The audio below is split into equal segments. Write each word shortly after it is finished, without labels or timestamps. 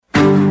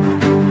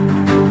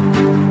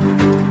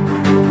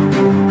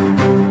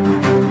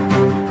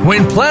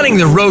planning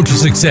the road to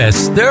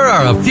success, there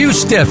are a few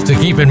steps to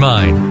keep in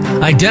mind.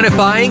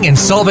 Identifying and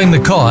solving the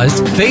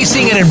cause,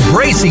 facing and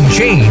embracing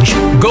change,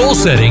 goal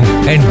setting,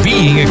 and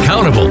being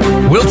accountable.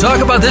 We'll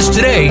talk about this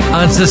today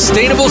on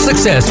Sustainable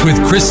Success with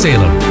Chris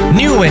Salem.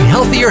 New and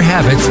healthier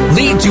habits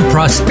lead to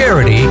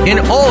prosperity in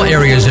all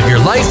areas of your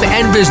life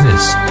and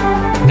business.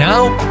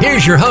 Now,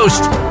 here's your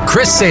host,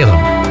 Chris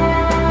Salem.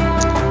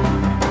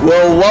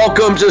 Well,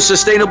 welcome to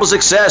Sustainable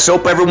Success.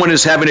 Hope everyone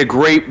is having a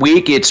great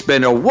week. It's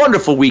been a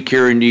wonderful week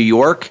here in New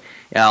York.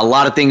 A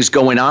lot of things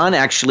going on.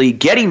 Actually,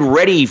 getting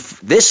ready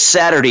this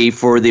Saturday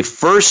for the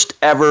first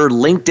ever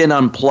LinkedIn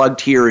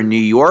Unplugged here in New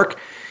York.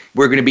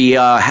 We're going to be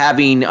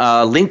having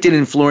LinkedIn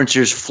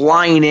influencers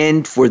flying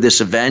in for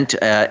this event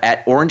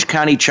at Orange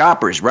County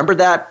Choppers. Remember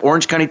that?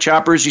 Orange County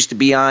Choppers used to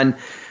be on.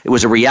 It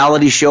was a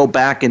reality show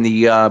back in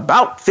the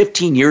about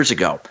 15 years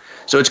ago.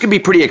 So it's going to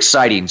be pretty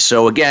exciting.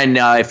 So again,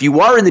 if you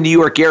are in the New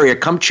York area,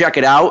 come check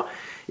it out.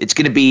 It's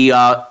going to be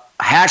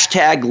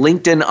hashtag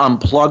LinkedIn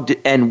Unplugged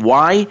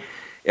NY.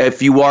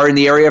 If you are in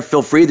the area,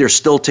 feel free. There's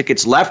still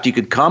tickets left. You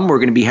could come. We're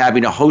going to be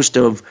having a host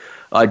of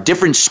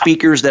different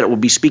speakers that will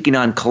be speaking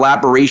on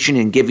collaboration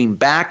and giving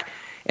back.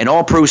 And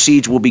all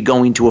proceeds will be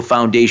going to a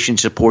foundation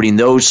supporting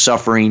those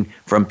suffering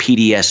from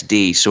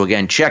PTSD. So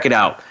again, check it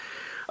out.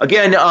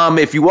 Again,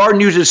 if you are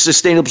new to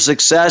Sustainable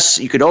Success,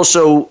 you could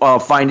also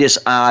find us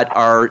at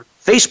our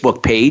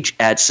Facebook page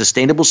at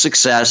Sustainable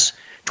Success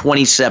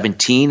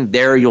 2017.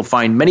 There you'll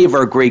find many of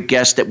our great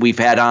guests that we've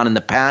had on in the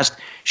past,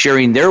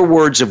 sharing their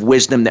words of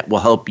wisdom that will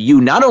help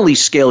you not only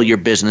scale your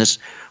business,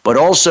 but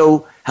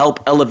also help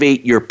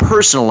elevate your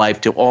personal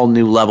life to all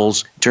new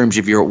levels in terms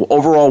of your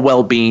overall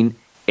well-being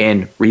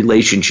and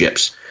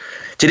relationships.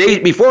 Today,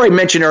 before I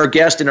mention our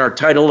guest and our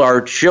title,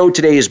 our show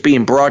today is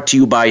being brought to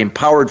you by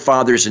Empowered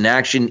Fathers in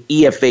Action,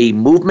 EFA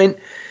Movement.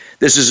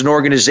 This is an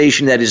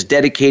organization that is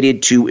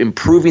dedicated to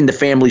improving the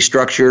family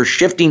structure,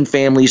 shifting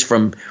families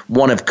from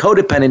one of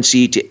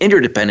codependency to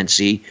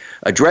interdependency,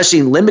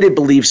 addressing limited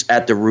beliefs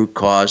at the root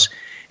cause.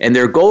 And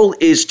their goal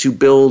is to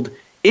build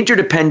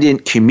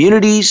interdependent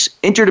communities,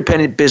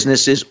 interdependent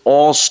businesses,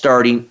 all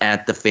starting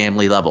at the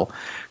family level.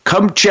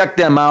 Come check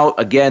them out.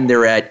 Again,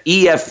 they're at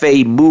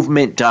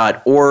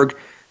efamovement.org.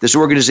 This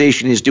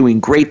organization is doing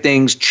great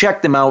things.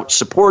 Check them out,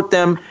 support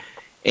them.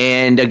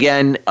 And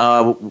again,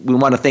 we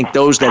want to thank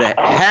those that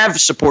have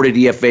supported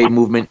EFA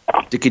Movement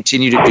to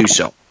continue to do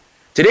so.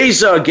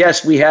 Today's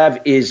guest we have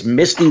is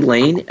Mistie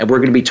Layne, and we're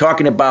going to be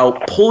talking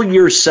about Pull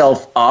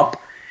Yourself Up.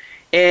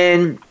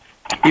 And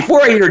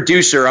before I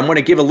introduce her, I'm going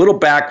to give a little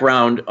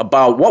background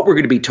about what we're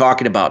going to be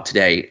talking about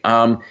today.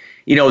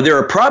 There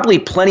are probably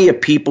plenty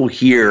of people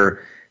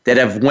here that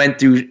have went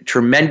through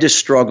tremendous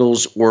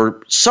struggles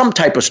or some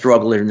type of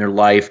struggle in their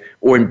life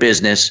or in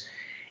business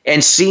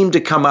and seem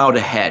to come out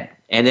ahead.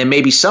 And then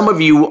maybe some of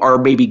you are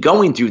maybe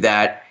going through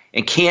that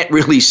and can't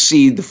really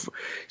see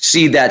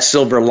that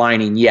silver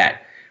lining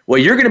yet. Well,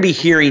 you're going to be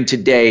hearing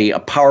today a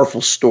powerful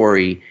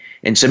story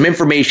and some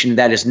information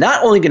that is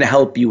not only going to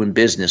help you in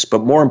business,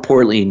 but more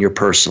importantly in your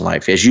personal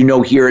life. As you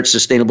know, here at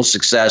Sustainable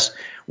Success,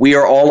 we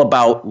are all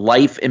about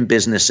life and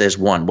business as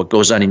one. What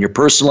goes on in your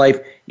personal life,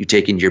 you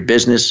take into your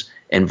business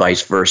and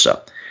vice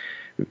versa.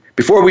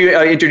 Before we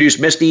introduce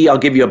Mistie, I'll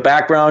give you a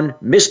background.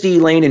 Mistie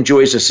Layne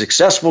enjoys a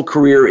successful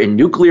career in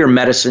nuclear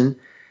medicine,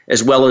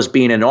 as well as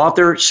being an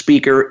author,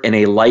 speaker, and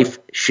a life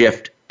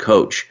shift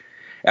coach.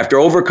 After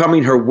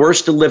overcoming her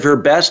worst to live her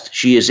best,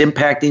 she is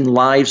impacting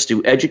lives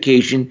through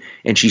education,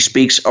 and she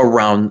speaks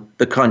around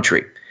the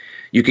country.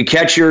 You can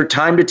catch her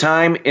time to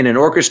time in an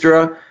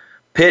orchestra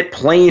pit,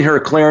 playing her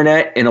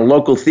clarinet in a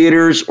local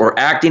theaters, or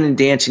acting and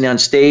dancing on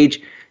stage.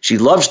 She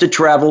loves to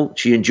travel.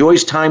 She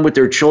enjoys time with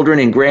her children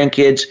and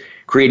grandkids,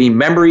 creating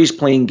memories,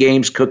 playing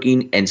games,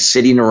 cooking, and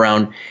sitting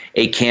around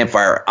a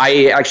campfire.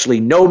 I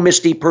actually know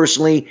Mistie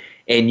personally,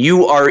 and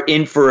you are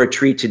in for a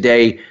treat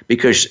today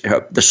because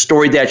the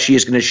story that she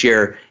is going to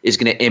share is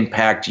going to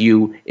impact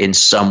you in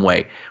some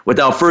way.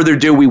 Without further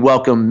ado, we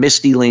welcome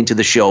Mistie Layne to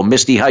the show.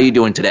 Mistie, how are you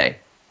doing today?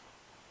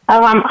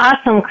 Oh, I'm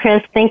awesome,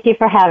 Chris. Thank you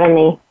for having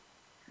me.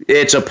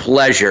 It's a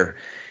pleasure.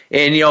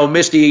 And,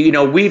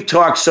 Mistie, we've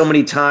talked so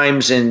many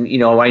times, and,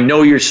 I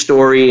know your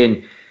story.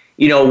 And,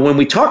 when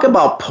we talk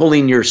about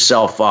pulling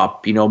yourself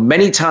up,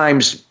 many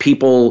times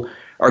people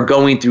are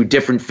going through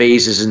different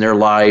phases in their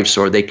lives,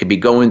 or they could be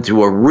going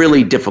through a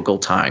really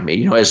difficult time,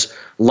 as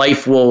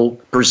life will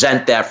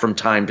present that from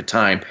time to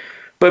time.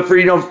 But for,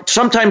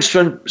 sometimes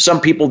for some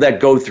people that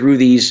go through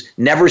these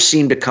never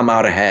seem to come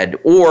out ahead,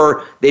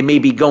 or they may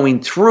be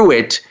going through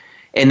it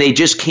and they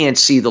just can't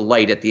see the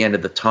light at the end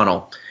of the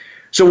tunnel.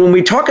 So when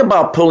we talk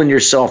about pulling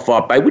yourself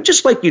up, I would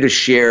just like you to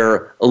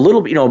share a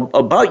little bit,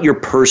 about your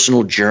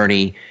personal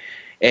journey.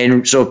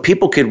 And so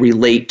people could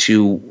relate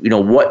to,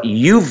 what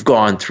you've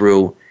gone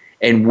through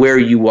and where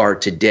you are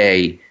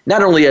today,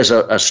 not only as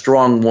a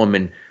strong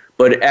woman,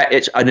 but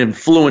as an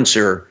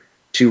influencer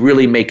to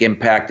really make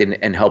impact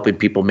and helping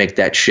people make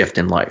that shift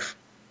in life.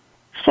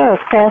 Sure,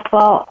 Chris.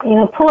 Well,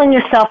 pulling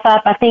yourself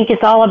up, I think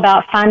it's all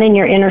about finding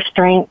your inner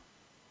strength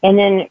and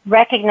then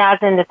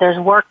recognizing that there's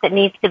work that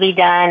needs to be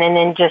done, and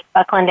then just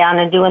buckling down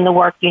and doing the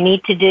work you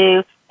need to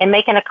do, and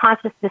making a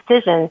conscious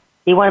decision.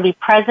 You want to be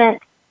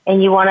present,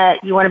 and you want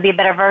to be a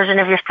better version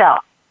of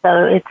yourself.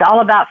 So it's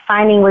all about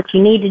finding what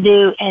you need to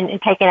do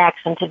and taking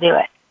action to do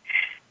it.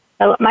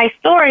 So my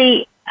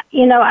story,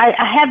 I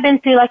have been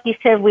through, like you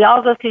said, we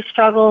all go through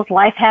struggles.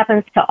 Life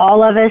happens to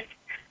all of us.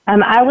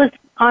 I was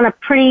on a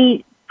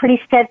pretty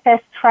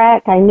steadfast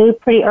track. I knew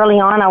pretty early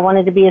on I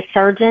wanted to be a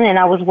surgeon, and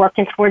I was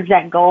working towards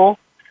that goal.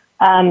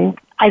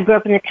 I grew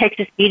up in the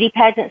Texas beauty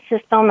pageant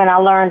system, and I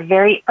learned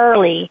very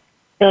early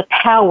the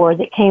power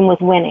that came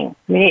with winning.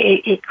 I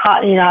mean, it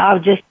caught,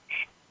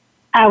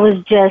 I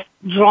was just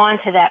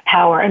drawn to that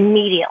power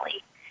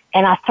immediately,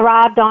 and I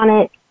thrived on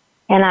it,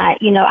 and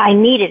I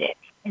needed it.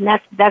 And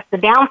that's the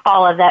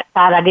downfall of that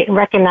side I didn't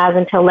recognize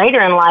until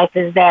later in life,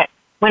 is that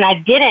when I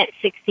didn't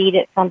succeed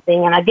at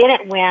something and I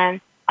didn't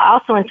win, I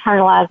also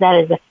internalized that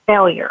as a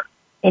failure.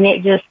 And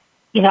it just,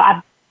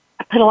 I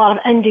put a lot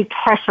of undue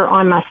pressure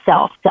on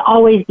myself to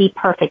always be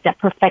perfect, that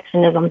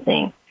perfectionism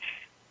thing.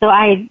 So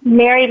I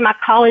married my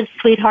college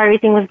sweetheart.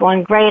 Everything was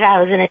going great.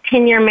 I was in a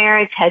 10-year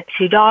marriage, had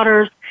 2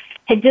 daughters,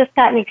 had just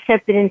gotten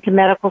accepted into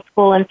medical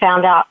school, and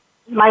found out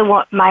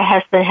my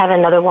husband had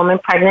another woman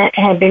pregnant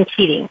and had been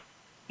cheating.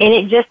 And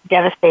it just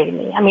devastated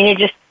me. I mean, it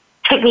just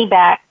took me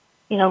back,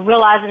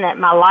 realizing that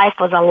my life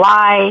was a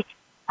lie.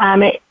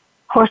 Of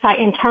course, I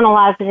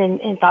internalized it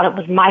and thought it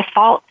was my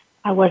fault.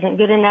 I wasn't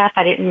good enough.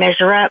 I didn't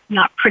measure up,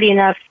 not pretty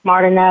enough,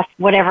 smart enough,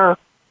 whatever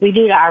we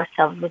do to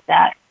ourselves with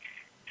that.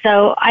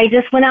 So I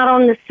just went out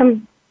on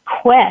some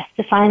quest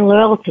to find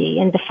loyalty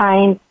and to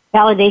find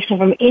validation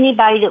from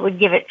anybody that would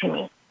give it to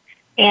me,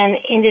 and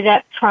ended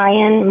up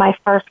trying my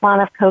first line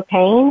of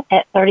cocaine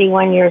at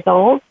 31 years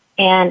old,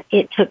 and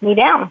it took me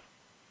down.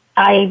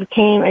 I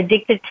became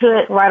addicted to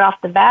it right off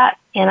the bat,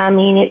 and I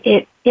mean,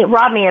 it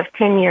robbed me of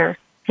 10 years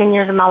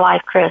of my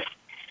life, Chris.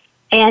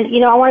 And,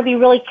 I want to be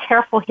really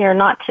careful here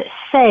not to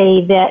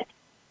say that,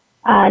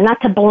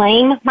 not to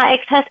blame my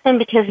ex-husband,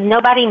 because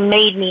nobody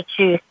made me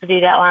choose to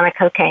do that line of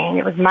cocaine.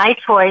 It was my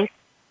choice.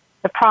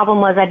 The problem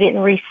was I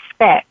didn't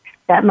respect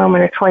that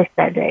moment of choice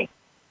that day.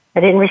 I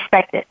didn't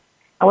respect it.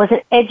 I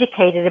wasn't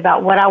educated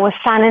about what I was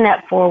signing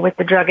up for with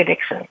the drug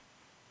addiction.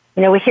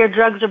 We hear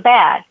drugs are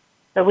bad,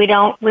 but we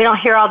don't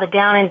hear all the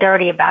down and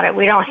dirty about it.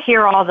 We don't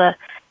hear all the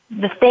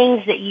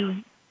things that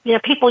you hear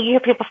people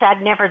say,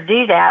 I'd never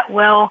do that.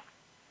 Well,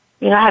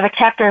 I have a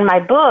chapter in my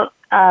book,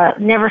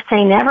 Never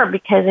Say Never,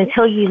 because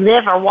until you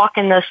live or walk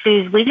in those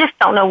shoes, we just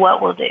don't know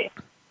what we'll do.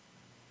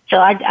 So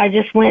I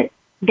just went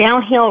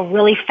downhill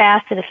really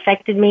fast. It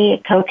affected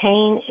me.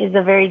 Cocaine is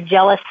a very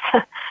jealous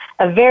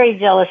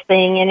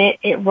thing, and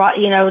it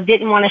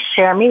didn't want to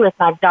share me with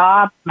my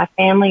job, my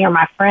family, or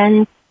my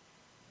friends.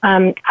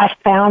 I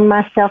found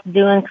myself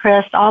doing,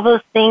 Chris, all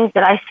those things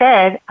that I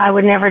said I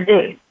would never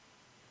do.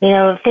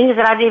 Things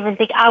that I didn't even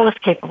think I was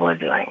capable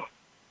of doing.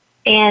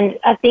 And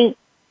I think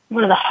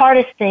one of the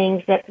hardest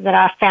things that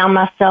I found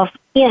myself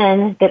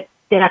in that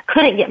I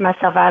couldn't get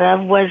myself out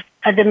of was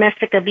a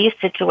domestic abuse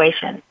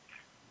situation.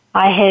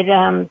 I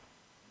had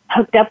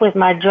hooked up with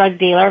my drug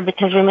dealer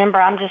because,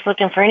 remember, I'm just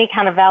looking for any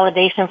kind of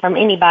validation from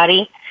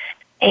anybody.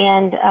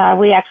 And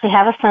we actually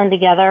have a son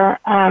together.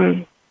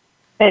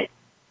 But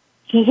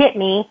he hit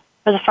me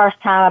for the first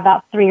time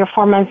about 3 or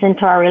 4 months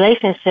into our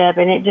relationship,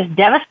 and it just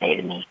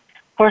devastated me.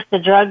 Of course, the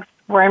drugs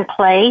were in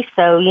play,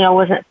 so,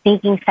 wasn't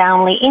thinking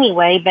soundly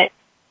anyway, but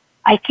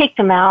I kicked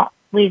him out.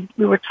 We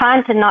were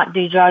trying to not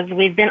do drugs.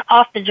 We'd been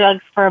off the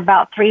drugs for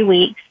about 3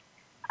 weeks.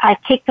 I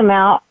kicked him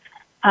out.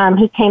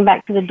 He came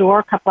back to the door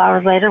a couple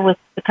hours later with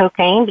the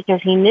cocaine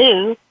because he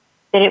knew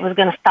that it was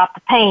going to stop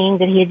the pain,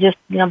 that he had just,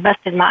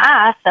 busted my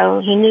eye,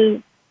 so he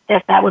knew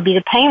that would be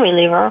the pain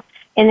reliever.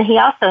 And then he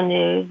also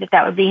knew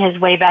that would be his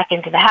way back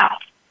into the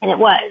house, and it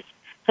was.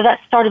 So that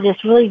started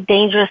this really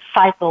dangerous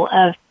cycle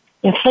of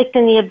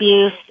inflicting the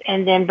abuse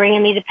and then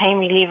bringing me the pain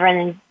reliever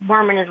and then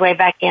worming his way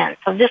back in.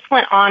 So this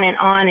went on, and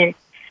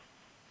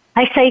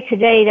I say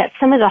today that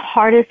some of the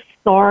hardest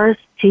scars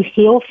to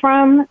heal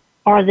from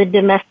are the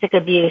domestic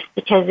abuse,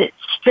 because it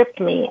stripped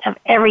me of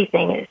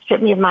everything. It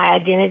stripped me of my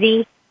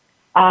identity.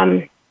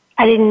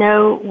 I didn't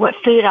know what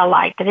food I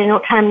liked. I didn't know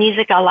what kind of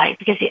music I liked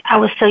because I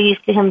was so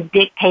used to him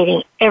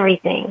dictating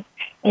everything.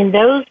 And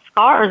those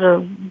scars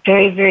are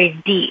very,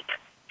 very deep,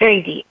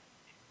 very deep.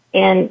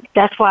 And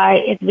that's why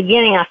at the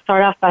beginning I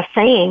start off by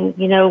saying,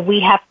 we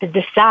have to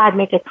decide,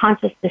 make a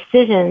conscious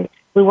decision.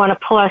 We want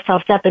to pull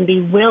ourselves up and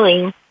be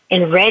willing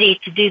and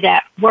ready to do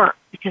that work,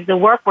 because the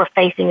work we're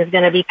facing is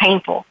going to be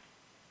painful.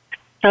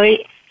 So,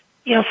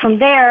 from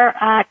there,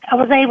 I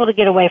was able to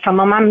get away from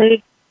him. I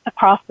moved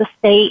across the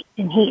state,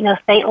 and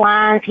state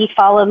lines. He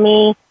followed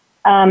me.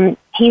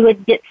 He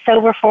would get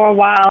sober for a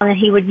while, and then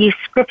he would use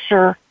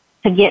scripture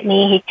to get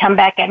me. He'd come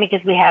back at me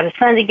because we had a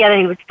son together.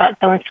 He would start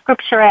throwing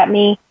scripture at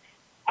me.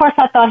 Of course,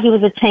 I thought he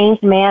was a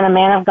changed man, a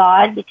man of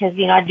God, because,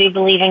 I do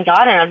believe in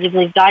God, and I do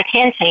believe God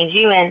can change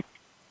you. And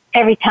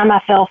every time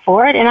I fell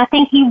for it, and I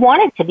think he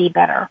wanted to be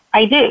better.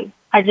 I do.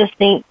 I just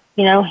think,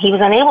 he was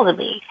unable to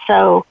be.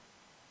 So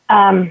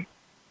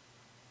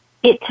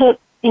it took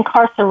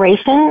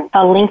incarceration,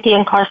 a lengthy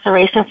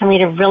incarceration for me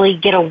to really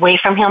get away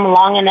from him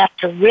long enough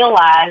to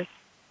realize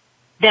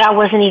that I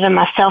wasn't even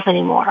myself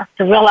anymore,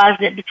 to realize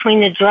that between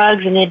the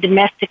drugs and the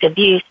domestic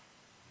abuse,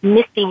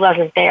 Misty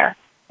wasn't there.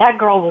 That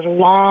girl was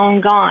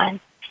long gone.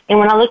 And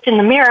when I looked in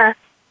the mirror,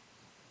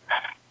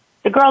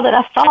 the girl that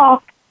I saw,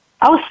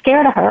 I was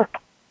scared of her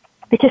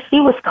because she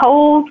was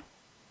cold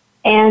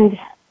and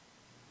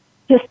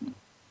just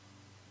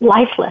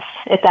lifeless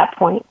at that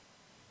point.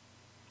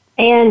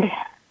 And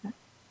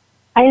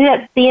I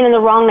ended up being in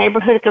the wrong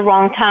neighborhood at the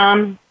wrong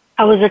time.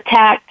 I was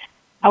attacked.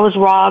 I was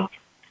robbed.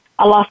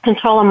 I lost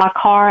control of my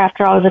car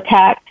after I was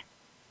attacked.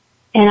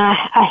 And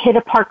I hit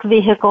a parked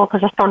vehicle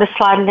because I started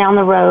sliding down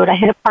the road. I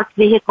hit a parked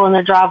vehicle in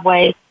the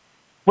driveway,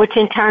 which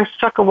in turn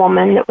struck a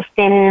woman that was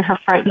standing in her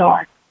front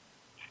yard.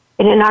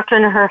 And it knocked her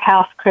into her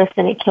house, Chris,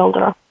 and it killed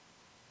her.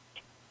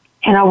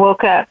 And I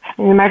woke up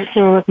in the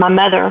emergency room with my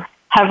mother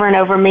hovering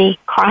over me,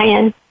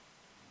 crying.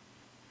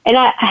 And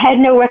I had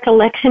no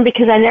recollection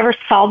because I never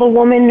saw the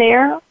woman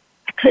there.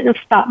 I couldn't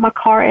have stopped my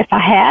car if I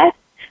had,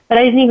 but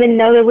I didn't even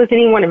know there was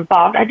anyone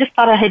involved. I just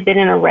thought I had been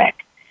in a wreck.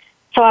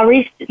 So I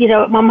reached,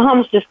 my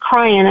mom's just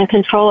crying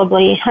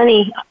uncontrollably.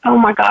 Honey, oh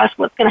my gosh,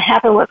 what's going to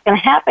happen? What's going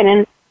to happen?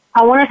 And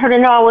I wanted her to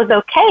know I was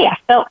okay. I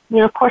felt,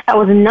 of course I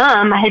was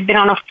numb. I had been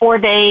on a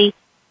 4-day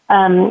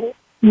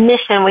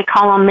mission. We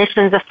call them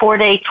missions, a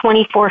 4-day,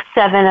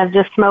 24/7 of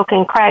just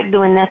smoking crack,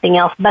 doing nothing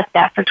else but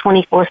that for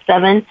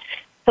 24/7.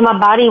 So my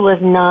body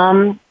was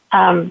numb,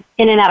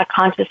 in and out of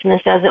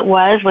consciousness as it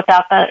was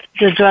without the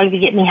drug to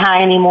get me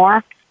high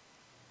anymore.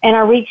 And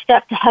I reached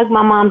up to hug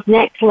my mom's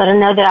neck to let her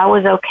know that I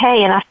was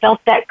okay. And I felt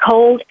that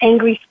cold,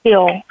 angry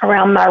feel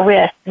around my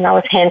wrist, and I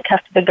was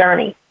handcuffed to the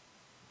gurney.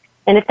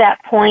 And at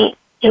that point,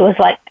 it was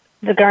like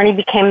the gurney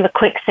became the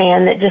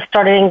quicksand that just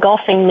started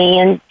engulfing me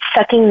and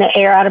sucking the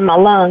air out of my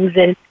lungs,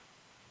 and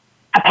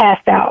I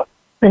passed out.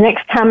 The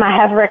next time I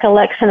have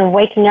recollection of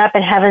waking up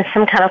and having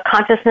some kind of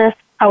consciousness,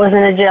 I was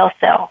in a jail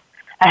cell.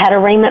 I had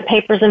arraignment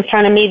papers in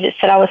front of me that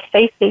said I was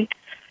facing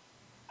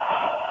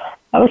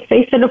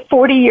a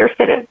 40-year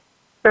sentence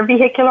for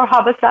vehicular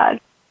homicide.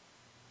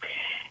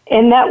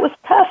 And that was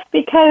tough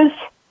because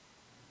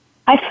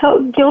I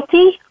felt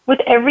guilty with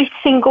every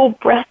single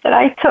breath that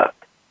I took.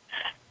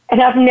 And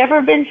I've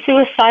never been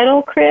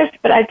suicidal, Chris,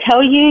 but I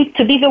tell you,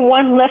 to be the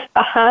one left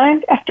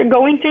behind after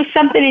going through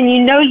something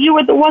and you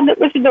were the one that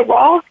was in the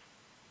wrong,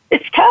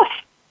 it's tough.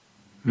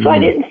 So I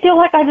didn't feel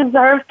like I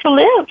deserved to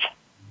live.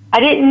 I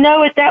didn't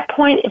know at that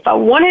point if I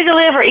wanted to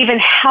live or even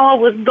how I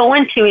was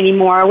going to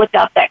anymore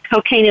without that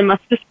cocaine in my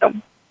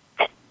system.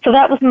 So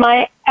that was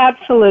my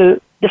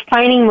absolute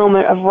defining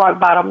moment of rock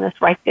bottomness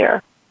right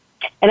there.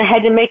 And I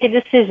had to make a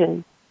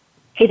decision.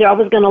 Either I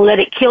was going to let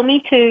it kill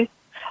me too,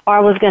 or I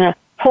was going to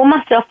pull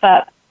myself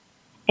up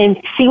and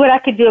see what I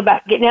could do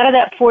about getting out of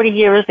that 40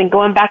 years and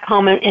going back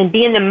home and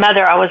being the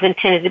mother I was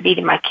intended to be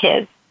to my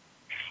kids.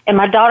 And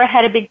my daughter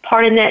had a big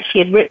part in that. She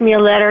had written me a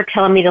letter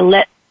telling me to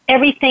let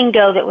everything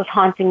go that was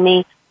haunting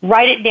me,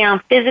 write it down,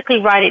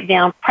 physically write it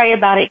down, pray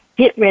about it,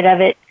 get rid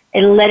of it,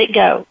 and let it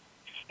go.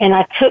 And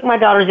I took my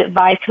daughter's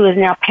advice, who is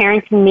now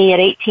parenting me at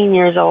 18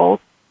 years old,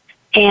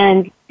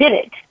 and did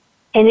it.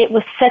 And it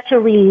was such a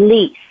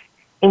release.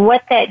 And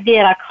what that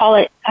did, I call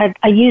it,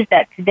 I use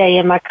that today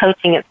in my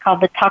coaching. It's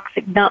called the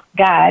Toxic Dump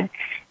Guide.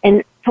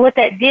 And so what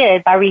that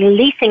did, by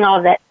releasing all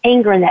of that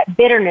anger and that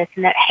bitterness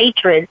and that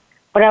hatred,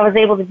 what I was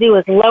able to do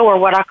is lower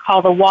what I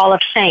call the wall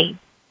of shame.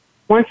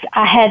 Once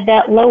I had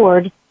that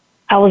lowered,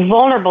 I was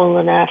vulnerable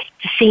enough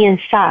to see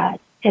inside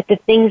at the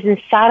things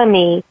inside of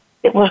me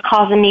that were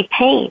causing me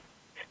pain.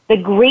 The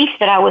grief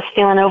that I was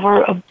feeling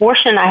over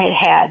abortion I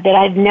had that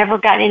I'd never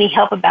gotten any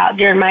help about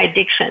during my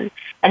addiction.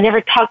 I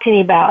never talked to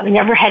anybody about. I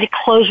never had a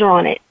closure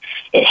on it.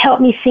 It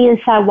helped me see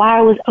inside why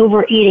I was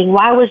overeating,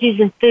 why I was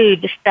using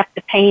food to stuff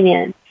the pain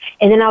in.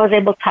 And then I was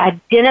able to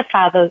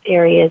identify those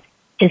areas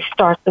and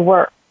start the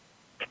work.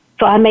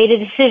 So I made a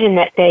decision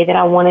that day that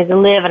I wanted to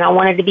live and I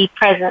wanted to be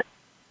present.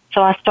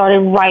 So I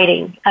started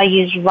writing. I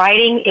used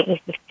writing. It was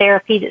the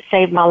therapy that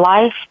saved my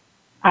life.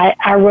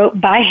 I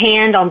wrote by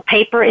hand on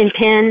paper and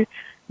pen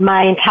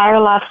my entire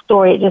life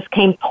story. It just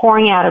came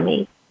pouring out of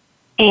me.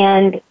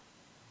 And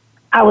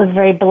I was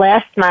very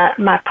blessed.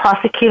 My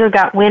prosecutor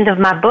got wind of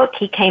my book.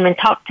 He came and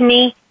talked to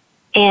me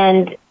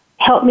and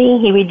helped me.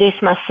 He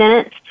reduced my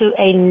sentence to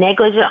a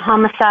negligent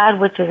homicide,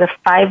 which is a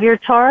 5-year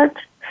charge.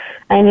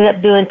 I ended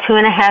up doing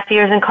 2.5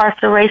 years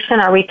incarceration.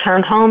 I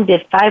returned home,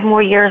 did 5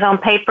 more years on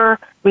paper,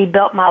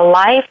 rebuilt my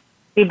life,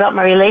 rebuilt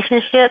my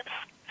relationships,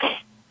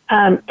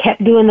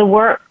 kept doing the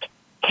work,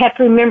 kept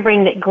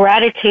remembering that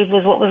gratitude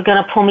was what was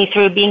going to pull me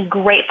through, being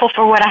grateful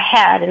for what I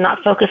had and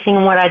not focusing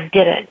on what I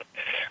didn't,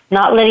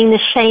 not letting the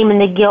shame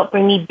and the guilt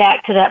bring me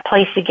back to that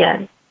place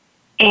again,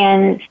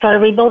 and started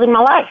rebuilding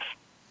my life.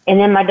 And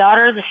then my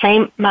daughter,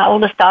 my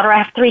oldest daughter,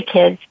 I have 3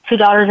 kids, 2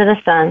 daughters and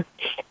a son.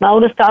 My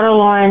oldest daughter,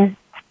 Lauren,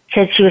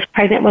 said she was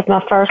pregnant with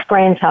my first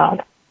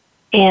grandchild,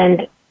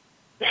 and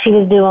she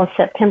was due on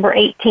September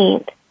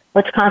 18th,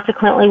 which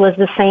consequently was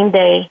the same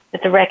day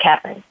that the wreck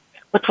happened,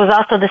 which was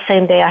also the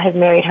same day I had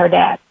married her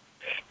dad.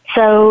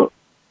 So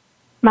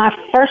my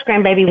first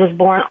grandbaby was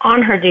born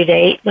on her due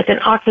date with an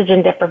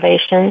oxygen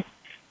deprivation.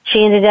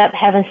 She ended up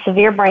having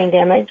severe brain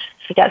damage.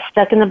 She got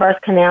stuck in the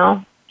birth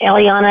canal.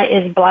 Eliana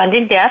is blind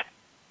and deaf.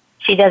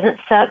 She doesn't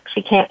suck.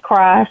 She can't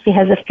cry. She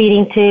has a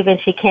feeding tube, and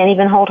she can't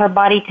even hold her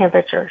body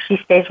temperature. She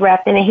stays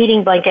wrapped in a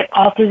heating blanket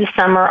all through the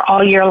summer,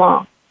 all year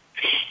long.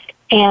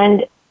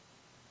 And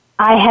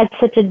I had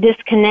such a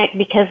disconnect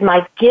because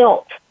my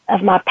guilt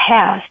of my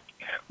past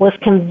was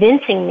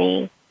convincing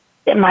me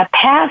that my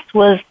past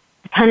was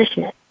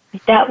punishment.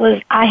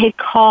 I had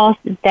caused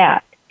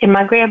that in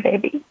my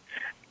grandbaby.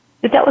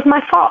 That was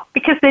my fault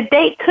because the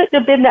date couldn't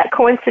have been that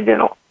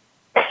coincidental.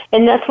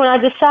 And that's when I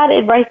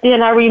decided right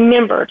then, I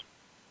remembered.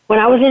 When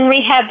I was in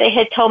rehab, they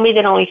had told me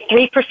that only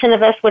 3%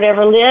 of us would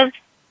ever live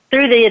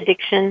through the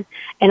addiction.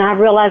 And I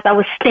realized I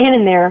was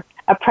standing there,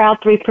 a proud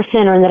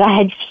 3%er, and that I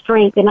had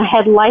strength and I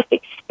had life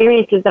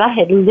experiences that I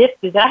had lived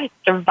through, that I had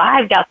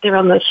survived out there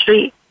on those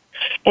streets.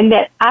 And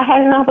that I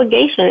had an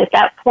obligation at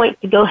that point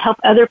to go help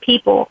other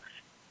people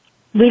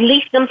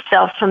release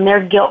themselves from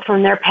their guilt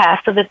from their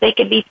past so that they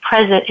could be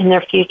present in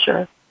their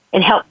future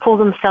and help pull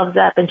themselves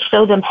up and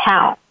show them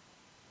how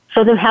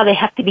they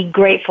have to be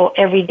grateful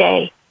every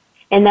day.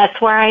 And that's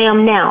where I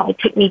am now. It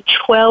took me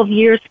 12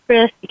 years,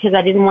 Chris, because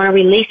I didn't want to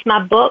release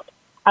my book.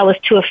 I was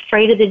too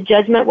afraid of the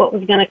judgment, what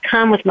was going to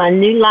come with my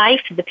new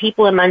life. The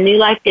people in my new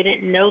life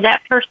didn't know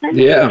that person.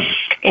 Yeah.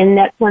 And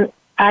that's when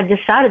I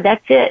decided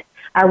that's it.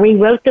 I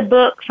rewrote the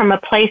book from a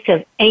place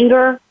of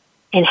anger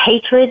and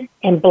hatred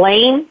and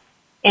blame,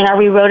 and I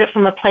rewrote it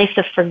from a place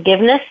of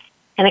forgiveness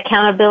and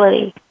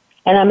accountability.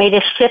 And I made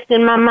a shift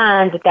in my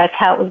mind that that's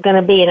how it was going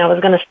to be, and I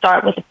was going to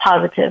start with a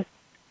positive.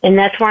 And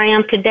that's where I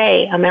am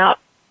today. I'm out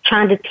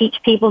trying to teach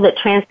people that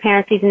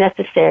transparency is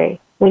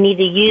necessary. We need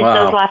to use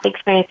those life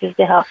experiences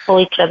to help pull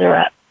each other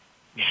up.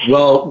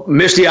 Well,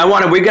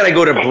 Mistie, we got to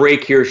go to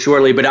break here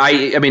shortly, but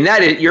I mean,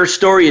 your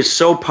story is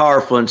so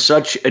powerful and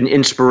such an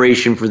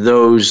inspiration for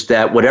those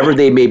that whatever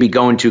they may be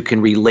going to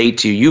can relate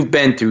to. You've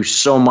been through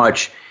so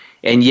much,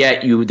 and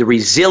yet the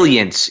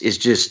resilience is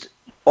just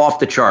off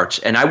the charts.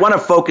 And I want to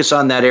focus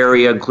on that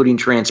area, including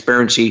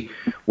transparency,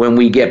 when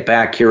we get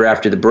back here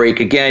after the break.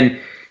 Again,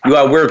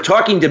 we're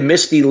talking to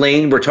Mistie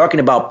Layne. We're talking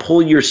about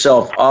pull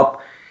yourself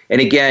up. And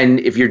again,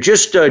 if you're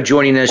just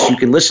joining us, you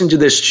can listen to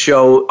this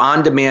show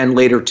on demand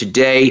later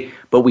today.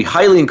 But we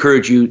highly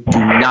encourage you, do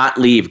not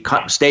leave.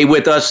 Stay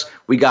with us.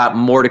 We got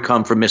more to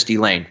come from Mistie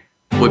Layne.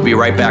 We'll be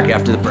right back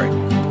after the break.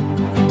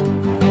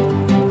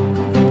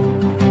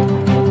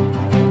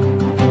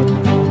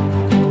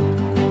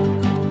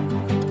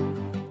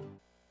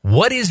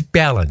 What is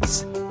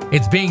balance?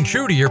 It's being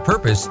true to your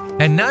purpose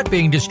and not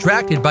being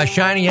distracted by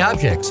shiny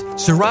objects,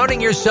 surrounding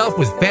yourself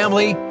with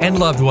family and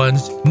loved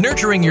ones,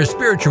 nurturing your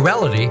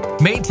spirituality,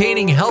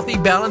 maintaining healthy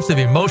balance of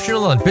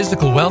emotional and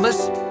physical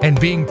wellness, and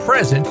being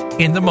present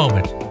in the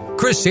moment.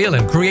 Chris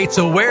Salem creates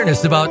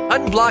awareness about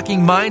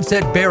unblocking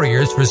mindset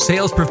barriers for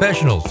sales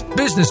professionals,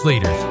 business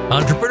leaders,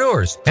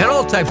 entrepreneurs, and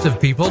all types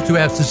of people to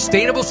have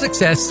sustainable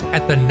success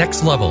at the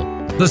next level.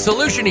 The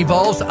solution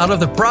evolves out of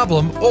the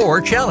problem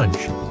or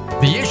challenge.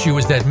 The issue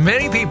is that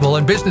many people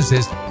and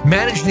businesses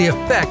manage the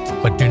effect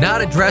but do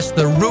not address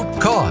the root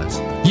cause.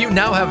 You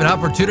now have an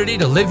opportunity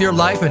to live your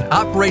life and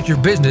operate your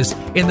business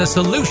in the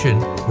solution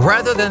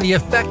rather than the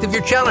effect of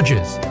your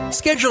challenges.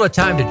 Schedule a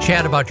time to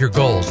chat about your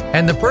goals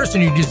and the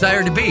person you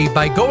desire to be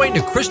by going to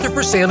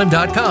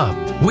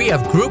ChristopherSalem.com. We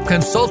have group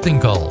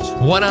consulting calls,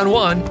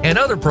 one-on-one, and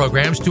other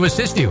programs to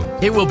assist you.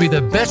 It will be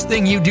the best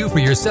thing you do for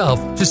yourself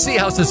to see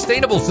how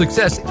sustainable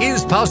success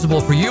is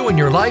possible for you in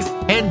your life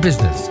and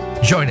business.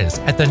 Join us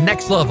at the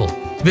next level.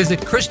 Visit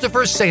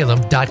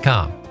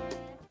ChristopherSalem.com.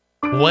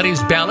 What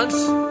is balance?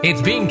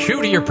 It's being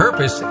true to your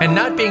purpose and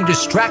not being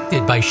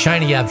distracted by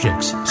shiny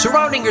objects.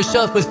 Surrounding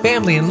yourself with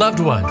family and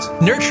loved ones.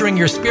 Nurturing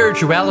your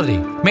spirituality.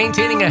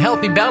 Maintaining a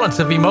healthy balance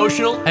of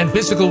emotional and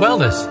physical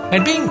wellness.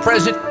 And being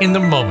present in the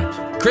moment.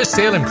 Chris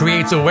Salem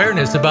creates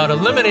awareness about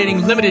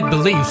eliminating limited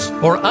beliefs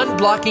or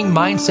unblocking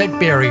mindset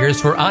barriers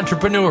for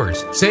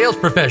entrepreneurs, sales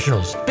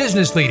professionals,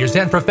 business leaders,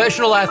 and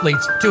professional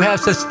athletes to have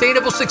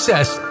sustainable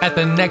success at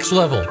the next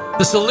level.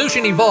 The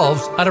solution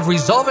evolves out of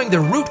resolving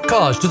the root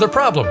cause to the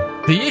problem.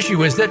 The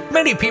issue is that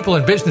many people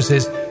and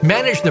businesses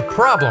manage the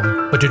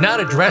problem but do not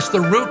address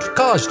the root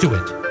cause to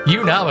it.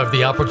 You now have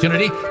the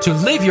opportunity to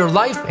live your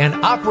life and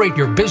operate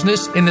your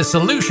business in the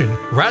solution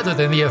rather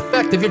than the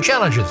effect of your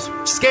challenges.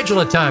 Schedule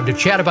a time to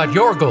chat about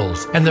your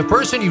goals and the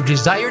person you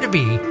desire to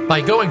be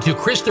by going to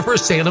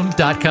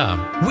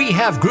ChristopherSalem.com. We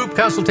have group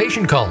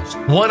consultation calls,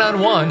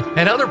 one-on-one,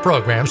 and other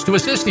programs to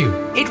assist you.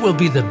 It will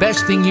be the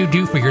best thing you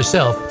do for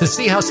yourself to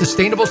see how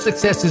sustainable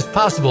success is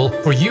possible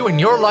for you in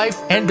your life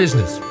and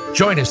business.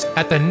 Join us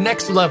at the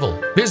next level.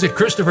 Visit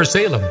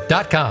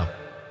ChristopherSalem.com.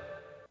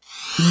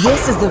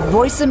 This is the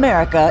Voice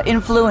America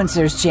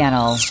Influencers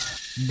Channel.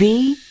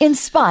 Be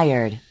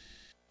inspired.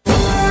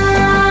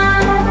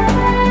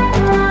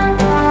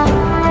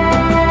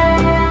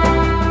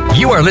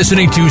 You are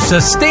listening to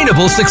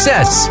Sustainable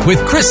Success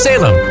with Chris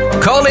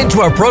Salem. Call into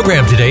our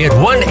program today at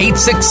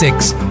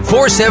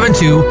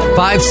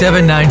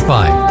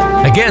 1-866-472-5795.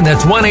 Again,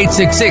 that's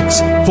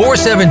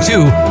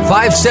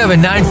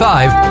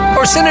 1-866-472-5795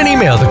 or send an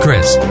email to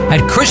Chris at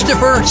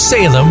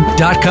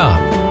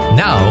ChristopherSalem.com.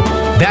 Now,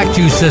 back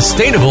to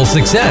sustainable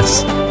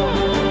success.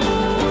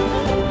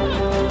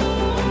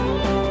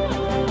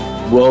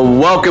 Well,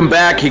 welcome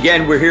back.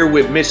 Again, we're here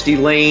with Mistie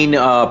Layne.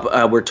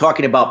 We're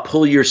talking about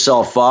pull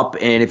yourself up.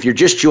 And if you're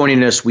just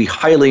joining us, we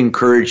highly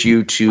encourage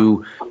you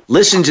to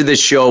listen to this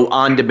show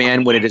on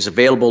demand when it is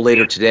available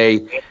later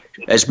today.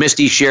 As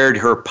Mistie shared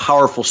her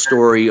powerful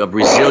story of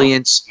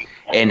resilience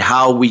and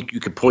how you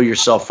can pull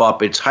yourself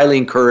up, it's highly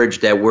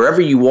encouraged that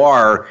wherever you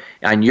are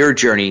on your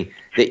journey,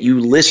 that you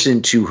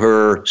listen to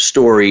her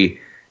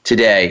story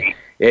today.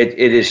 It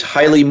is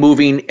highly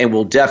moving and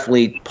will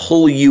definitely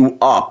pull you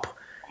up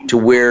to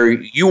where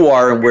you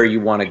are and where you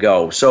want to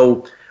go.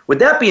 So with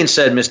that being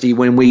said, Mistie,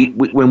 when we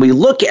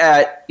look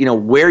at,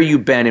 where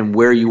you've been and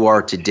where you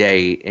are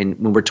today, and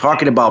when we're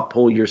talking about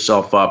pull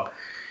yourself up,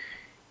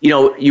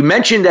 you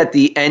mentioned at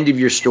the end of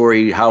your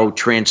story how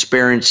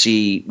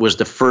transparency was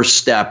the first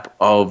step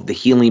of the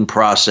healing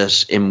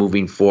process in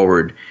moving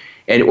forward.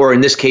 Or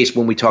in this case,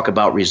 when we talk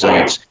about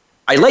resilience,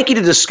 I'd like you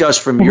to discuss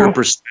from your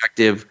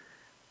perspective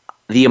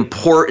the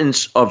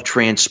importance of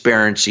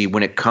transparency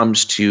when it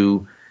comes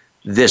to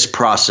this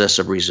process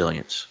of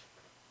resilience.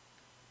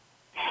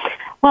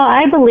 Well,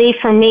 I believe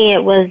for me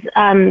it was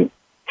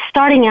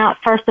starting out,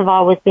 first of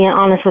all, with being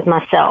honest with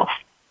myself.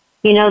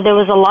 There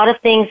was a lot of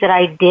things that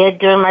I did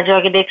during my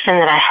drug addiction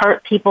that I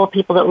hurt people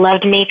that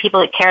loved me, people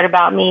that cared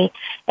about me,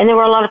 and there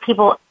were a lot of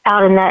people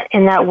out in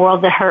that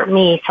world that hurt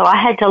me. So I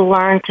had to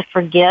learn to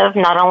forgive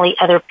not only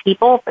other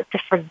people, but to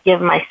forgive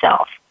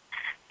myself.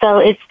 So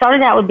it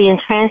started out with being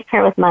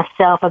transparent with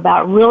myself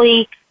about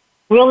really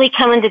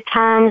coming to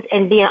terms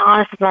and being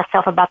honest with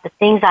myself about the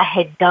things I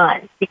had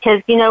done.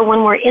 Because,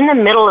 when we're in the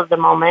middle of the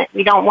moment,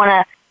 we don't want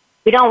to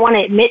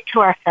admit to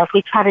ourselves.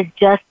 We try to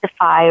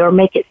justify or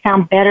make it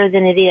sound better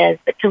than it is.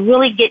 But to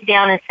really get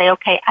down and say,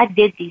 okay, I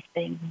did these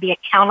things, be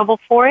accountable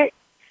for it.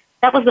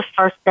 That was the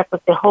first step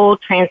of the whole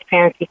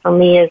transparency for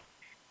me, is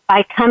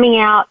by coming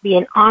out,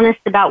 being honest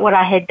about what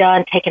I had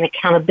done, taking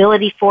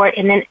accountability for it,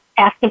 and then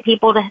asking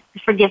people to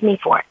forgive me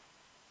for it.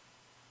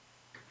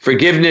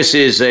 Forgiveness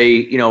is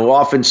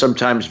often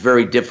sometimes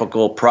very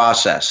difficult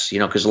process,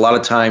 because a lot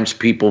of times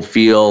people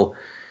feel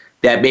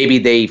that maybe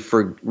they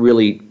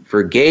really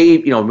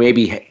forgave,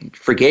 maybe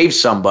forgave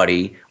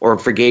somebody or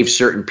forgave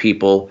certain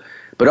people,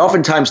 but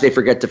oftentimes they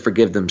forget to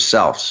forgive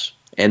themselves,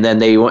 and then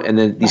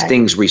these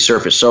things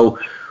resurface. So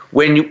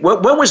when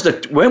was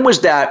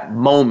that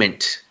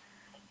moment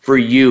for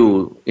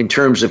you in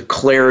terms of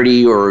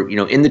clarity, or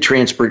in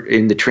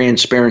the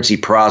transparency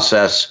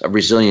process of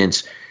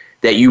resilience,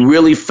 that you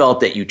really felt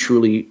that you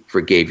truly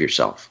forgave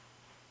yourself?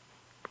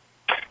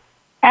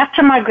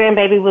 After my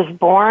grandbaby was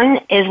born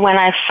is when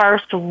I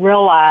first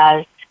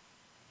realized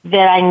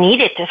that I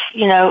needed to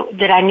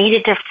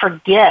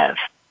forgive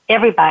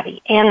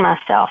everybody and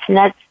myself. And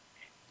that's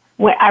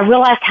when I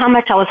realized how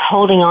much I was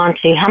holding on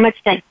to, how much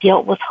that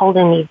guilt was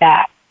holding me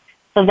back.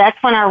 So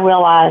that's when I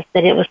realized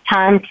that it was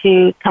time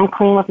to come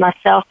clean with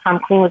myself, come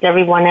clean with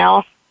everyone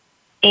else,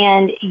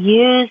 and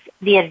use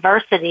the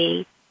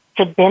adversity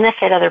to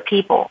benefit other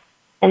people.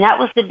 And that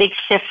was the big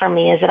shift for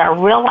me, is that I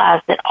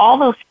realized that all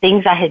those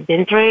things I had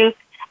been through,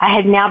 I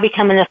had now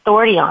become an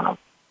authority on them.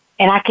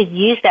 And I could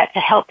use that to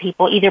help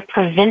people, either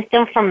prevent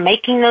them from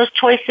making those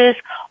choices,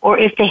 or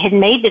if they had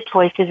made the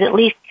choices, at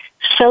least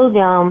show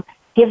them,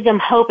 give them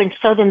hope, and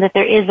show them that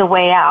there is a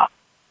way out.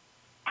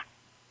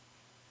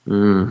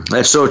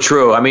 That's so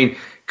true. I mean,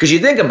 because you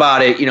think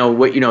about it,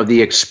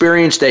 the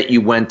experience that you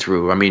went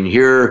through. I mean,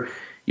 here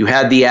you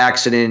had the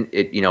accident.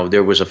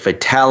 There was a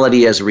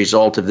fatality as a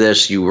result of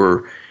this. You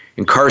were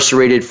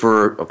incarcerated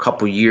for a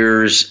couple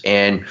years,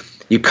 and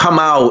you come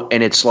out,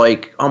 and it's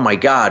like, oh my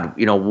God,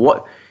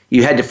 what?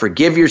 You had to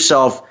forgive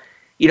yourself.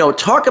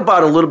 Talk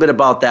about a little bit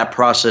about that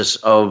process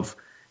of,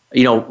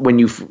 when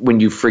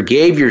you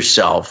forgave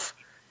yourself.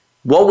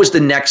 What was the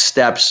next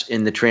steps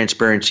in the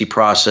transparency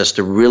process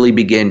to really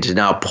begin to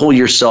now pull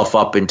yourself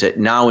up into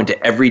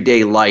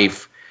everyday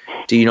life,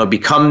 to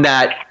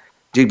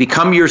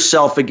become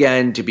yourself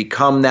again, to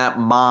become that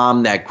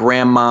mom, that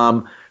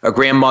grandmom, or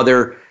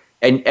grandmother,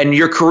 and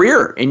your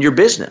career and your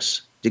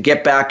business, to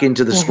get back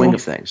into the swing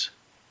of things?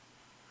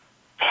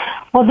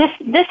 Well,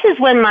 this is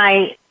when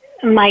my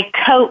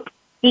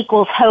C.O.P.E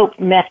HOPE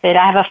method.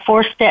 I have a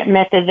 4-step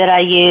method that I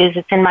use.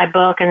 It's in my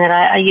book, and that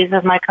I use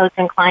with my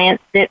coaching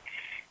clients. This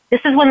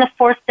is when the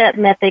 4-step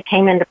method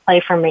came into play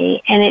for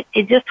me, and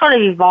it just sort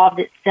of evolved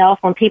itself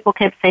when people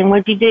kept saying,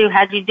 "What'd you do?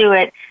 How'd you do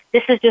it?"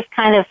 This is just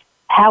kind of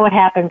how it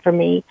happened for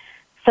me.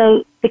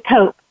 So the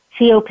COPE,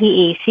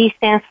 C-O-P-E, C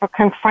stands for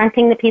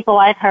confronting the people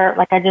I'd hurt,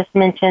 like I just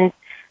mentioned,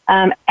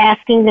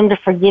 asking them to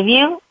forgive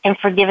you, and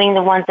forgiving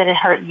the ones that had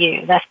hurt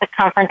you. That's the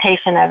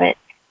confrontation of it,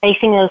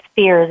 facing those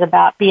fears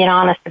about being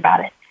honest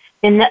about it.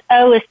 Then the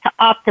O is to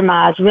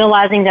optimize,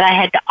 realizing that I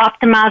had to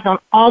optimize on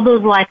all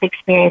those life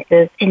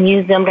experiences and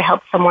use them to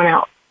help someone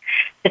else.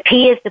 The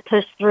P is to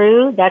push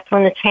through. That's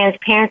when the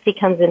transparency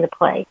comes into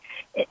play.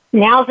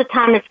 Now's the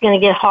time it's going to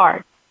get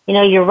hard.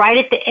 You're right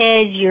at the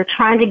edge, you're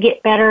trying to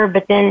get better,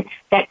 but then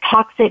that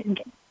toxic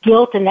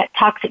guilt and that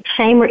toxic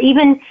shame, or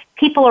even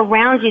people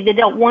around you that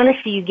don't want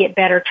to see you get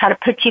better, try to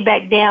put you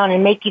back down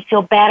and make you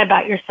feel bad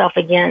about yourself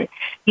again.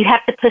 You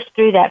have to push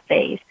through that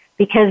phase,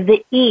 because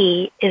the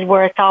E is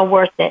where it's all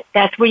worth it.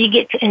 That's where you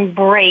get to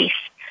embrace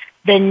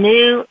the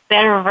new,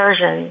 better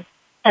version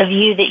of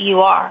you that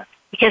you are.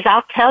 Because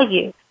I'll tell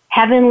you,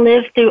 having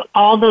lived through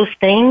all those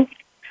things,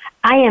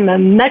 I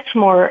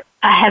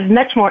have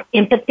much more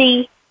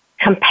empathy,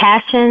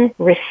 compassion,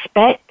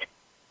 respect.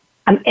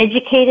 I'm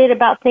educated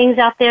about things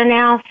out there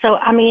now. So,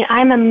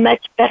 I'm a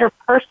much better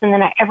person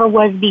than I ever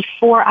was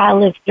before I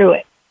lived through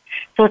it.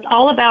 So it's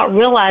all about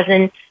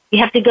realizing you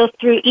have to go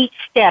through each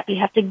step. You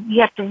have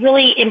to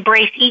really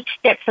embrace each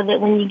step so that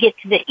when you get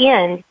to the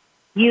end,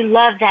 you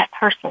love that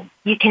person.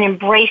 You can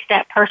embrace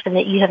that person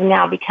that you have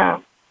now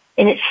become.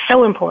 And it's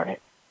so important.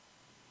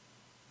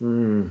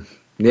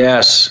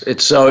 Yes, it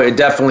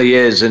definitely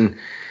is. And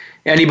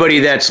anybody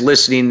that's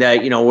listening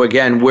that,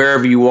 again,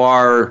 wherever you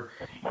are,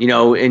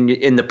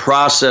 in the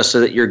process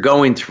that you're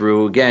going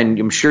through, again,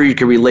 I'm sure you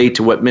can relate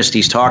to what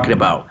Misty's talking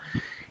about.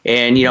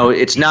 And,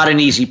 it's not an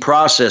easy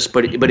process,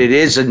 but it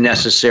is a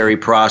necessary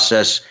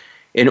process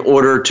in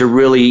order to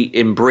really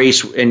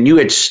embrace. And you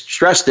had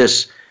stressed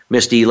this,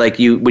 Misty,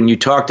 when you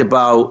talked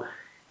about,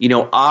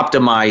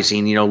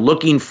 optimizing,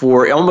 looking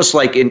for almost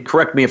like, and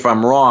correct me if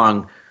I'm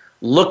wrong,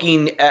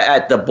 looking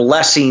at the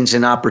blessings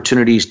and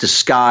opportunities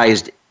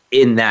disguised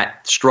in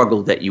that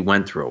struggle that you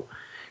went through.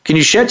 Can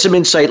you shed some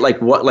insight,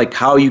 like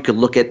how you could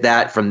look at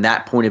that from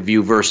that point of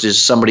view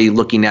versus somebody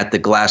looking at the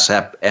glass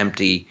half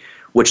empty,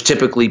 which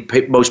typically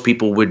most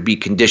people would be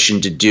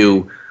conditioned to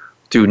do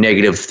through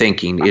negative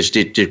thinking, is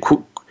to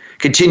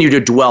continue to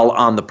dwell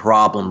on the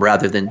problem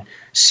rather than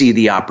see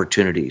the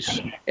opportunities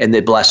and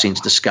the blessings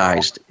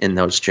disguised in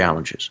those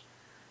challenges.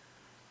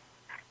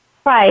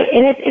 Right,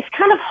 and it's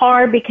kind of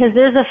hard because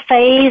there's a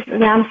phase,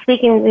 and I'm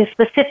speaking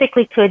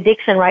specifically to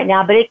addiction right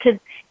now, but it could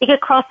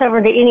cross over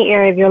into any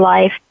area of your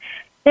life.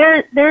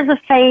 There's a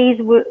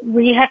phase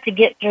where you have to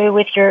get through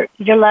with your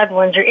loved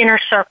ones, your inner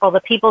circle,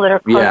 the people that are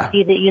close to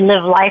you that you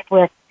live life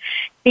with,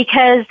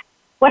 because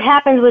what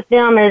happens with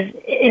them is,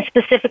 and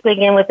specifically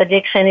again with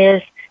addiction,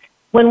 is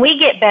when we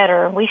get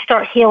better, we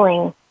start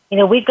healing.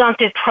 We've gone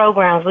through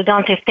programs, we've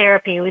gone through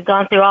therapy, we've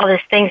gone through all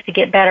these things to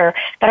get better,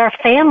 but our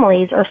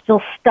families are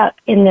still stuck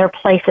in their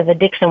place of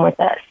addiction with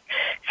us.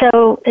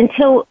 So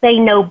until they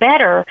know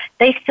better,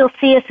 they still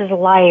see us as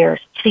liars,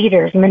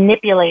 cheaters,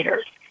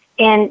 manipulators,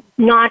 and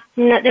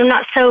they're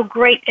not so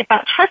great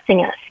about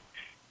trusting us,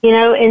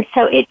 and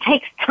so it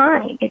takes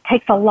time. It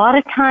takes a lot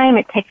of time.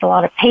 It takes a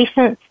lot of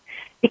patience,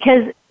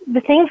 because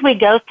the things we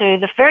go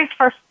through, the very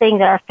first thing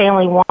that our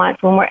family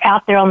wants when we're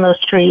out there on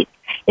those streets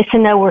is to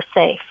know we're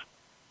safe.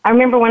 I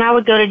remember when I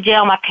would go to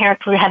jail, my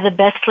parents would have the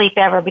best sleep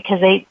ever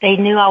because they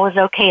knew I was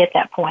okay at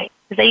that point.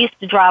 Because they used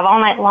to drive all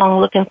night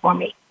long looking for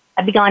me.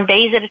 I'd be gone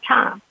days at a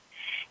time.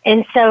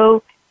 And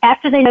so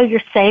after they know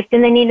you're safe,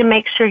 then they need to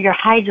make sure you're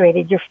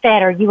hydrated, you're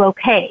fed, are you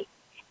okay?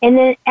 And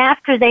then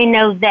after they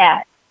know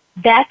that,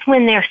 that's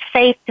when they're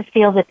safe to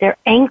feel that their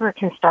anger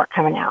can start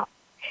coming out.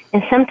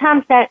 And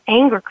sometimes that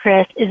anger,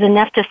 Chris, is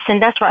enough to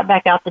send us right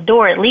back out the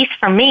door. At least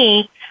for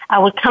me, I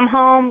would come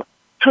home,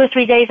 2 or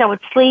 3 days I would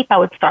sleep, I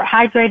would start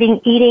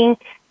hydrating, eating,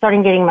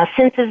 starting getting my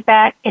senses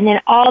back, and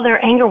then all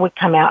their anger would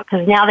come out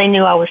because now they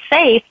knew I was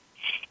safe,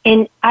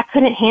 and I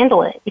couldn't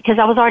handle it because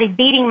I was already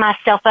beating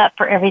myself up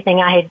for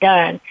everything I had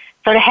done.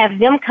 So to have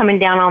them coming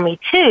down on me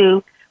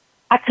too,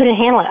 I couldn't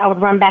handle it. I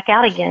would run back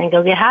out again and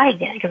go get high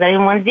again because I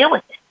didn't want to deal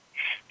with it.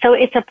 So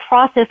it's a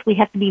process. We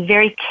have to be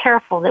very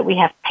careful that we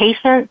have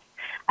patience.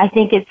 I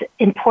think it's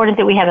important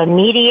that we have a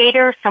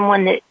mediator,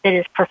 someone that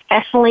is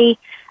professionally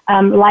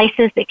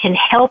licensed that can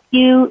help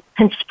you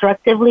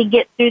constructively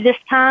get through this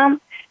time,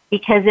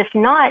 because if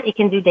not, it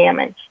can do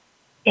damage.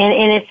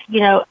 And it's,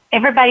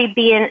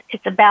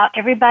 it's about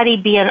everybody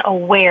being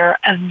aware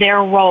of their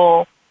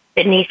role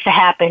that needs to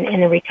happen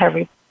in the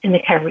recovery.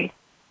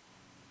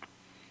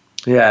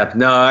 Yeah,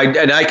 no,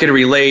 I can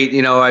relate.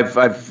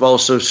 I've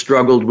also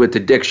struggled with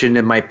addiction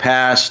in my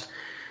past,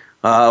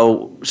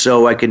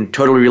 so I can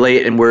totally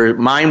relate. And where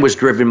mine was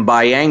driven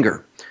by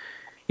anger.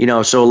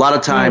 So a lot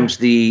of times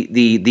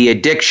the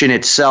addiction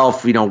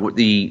itself,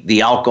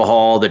 the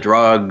alcohol, the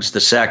drugs, the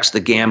sex, the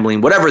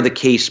gambling, whatever the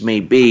case may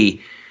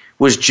be,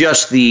 was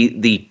just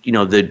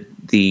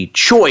the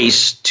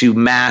choice to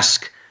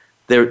mask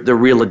the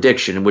real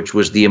addiction, which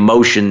was the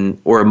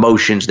emotion or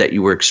emotions that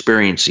you were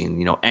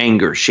experiencing,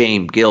 anger,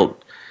 shame,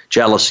 guilt,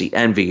 jealousy,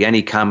 envy,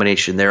 any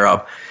combination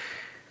thereof.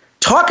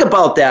 Talk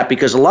about that,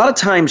 because a lot of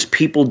times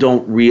people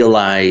don't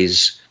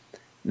realize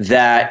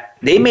that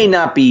they may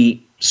not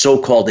be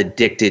so-called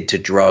addicted to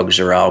drugs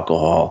or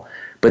alcohol,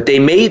 but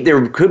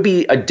there could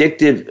be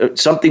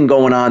something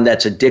going on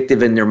that's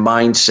addictive in their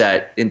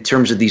mindset in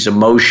terms of these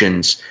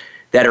emotions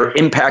that are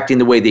impacting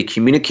the way they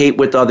communicate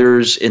with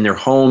others in their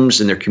homes,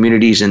 in their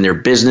communities, in their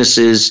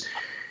businesses.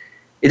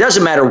 It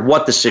doesn't matter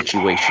what the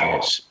situation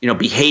is,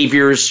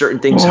 behaviors, certain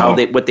things,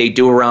 what they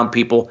do around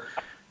people.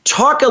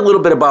 Talk a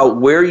little bit about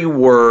where you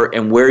were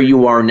and where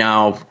you are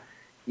now.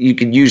 You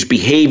could use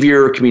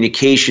behavior,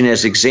 communication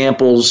as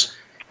examples,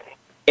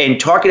 and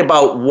talking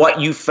about what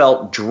you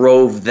felt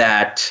drove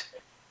that,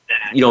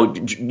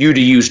 you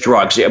to use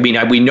drugs. I mean,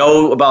 we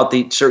know about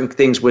the certain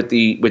things with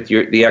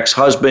the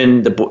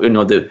ex-husband,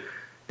 that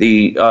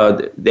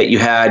you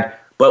had,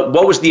 but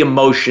what was the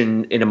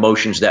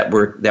emotions that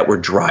were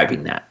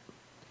driving that?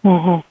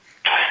 Mm-hmm.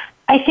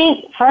 I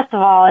think, first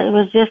of all, it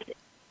was just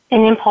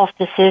an impulse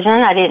decision.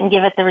 I didn't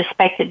give it the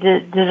respect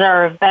it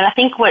deserved. But I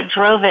think what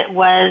drove it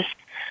was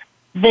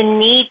the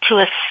need to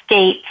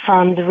escape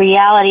from the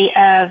reality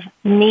of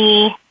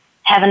me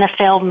having a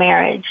failed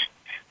marriage,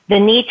 the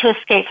need to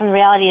escape from the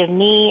reality of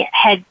me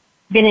had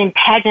been in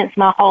pageants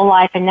my whole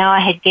life, and now I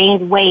had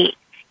gained weight,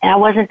 and I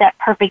wasn't that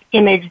perfect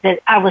image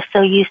that I was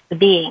so used to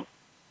being,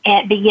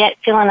 but yet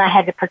feeling I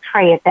had to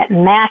portray it, that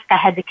mask I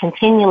had to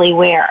continually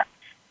wear.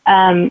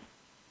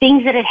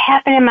 Things that had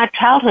happened in my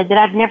childhood that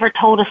I've never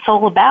told a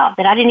soul about,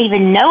 that I didn't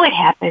even know it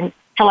happened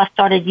till I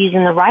started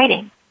using the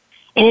writing.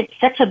 And it's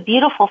such a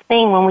beautiful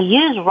thing when we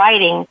use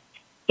writing,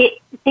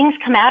 things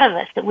come out of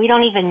us that we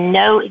don't even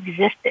know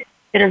existed,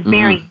 that are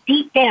buried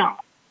deep down.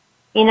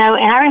 And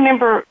I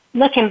remember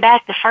looking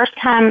back the first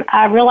time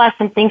I realized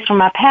some things from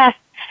my past,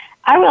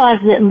 I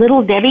realized that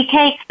Little Debbie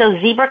cakes, those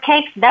zebra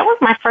cakes, that was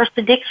my first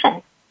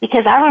addiction.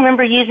 Because I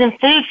remember using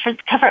food to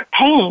cover up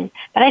pain,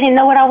 but I didn't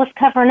know what I was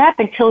covering up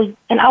and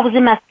I was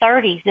in my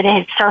 30s that it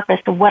had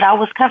surfaced of what I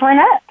was covering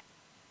up.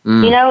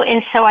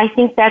 And so I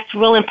think that's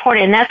real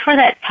important. And that's where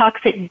that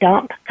toxic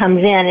dump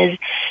comes in, is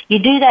you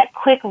do that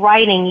quick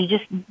writing. You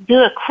just do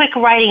a quick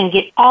writing and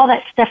get all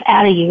that stuff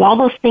out of you, all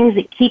those things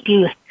that keep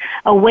you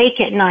awake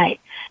at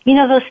night.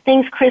 Those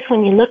things, Chris,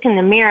 when you look in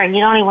the mirror and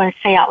you don't even want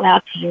to say out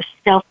loud to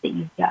yourself that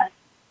you've done.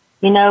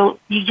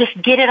 You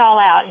just get it all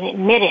out and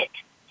admit it.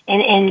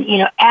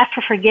 And ask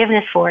for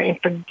forgiveness for it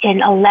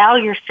and allow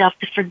yourself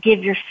to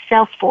forgive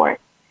yourself for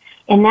it.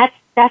 And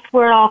that's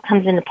where it all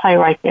comes into play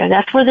right there.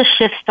 That's where the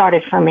shift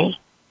started for me,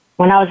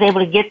 when I was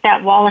able to get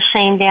that wall of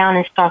shame down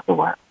and start the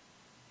work.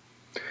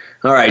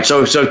 All right.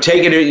 So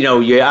taking it,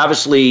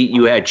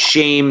 you had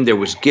shame, there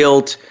was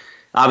guilt.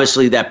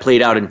 Obviously that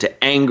played out into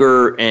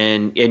anger,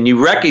 and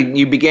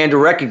you began to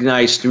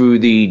recognize through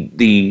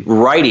the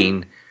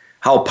writing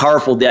how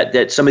powerful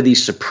that some of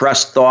these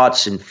suppressed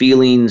thoughts and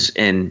feelings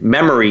and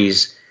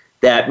memories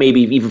that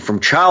maybe even from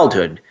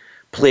childhood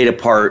played a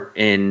part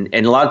in.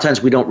 And a lot of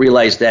times we don't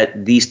realize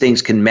that these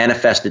things can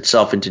manifest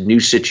itself into new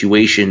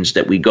situations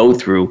that we go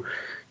through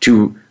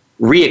to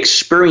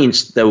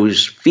re-experience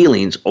those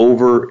feelings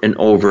over and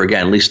over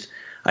again. At least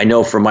I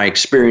know from my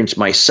experience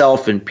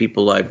myself and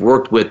people I've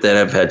worked with that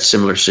have had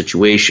similar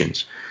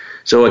situations.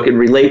 So I can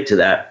relate to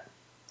that.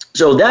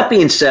 So that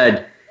being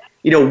said,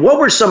 what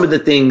were some of the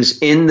things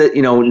in the,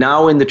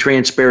 now in the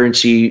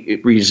transparency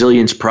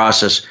resilience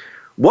process,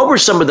 what were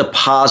some of the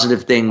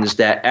positive things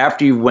that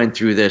after you went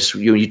through this,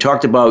 you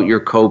talked about your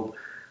COPE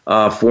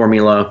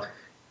formula,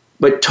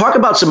 but talk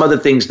about some other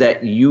things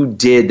that you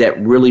did that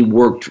really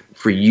worked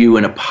for you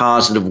in a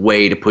positive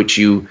way to put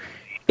you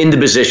in the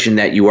position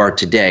that you are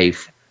today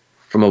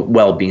from a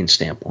well-being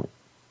standpoint.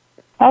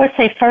 I would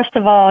say, first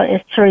of all,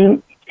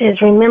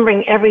 is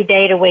remembering every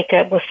day to wake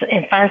up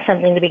and find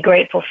something to be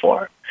grateful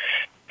for.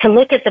 To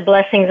look at the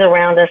blessings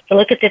around us, to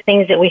look at the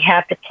things that we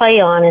have to play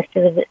on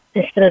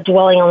instead of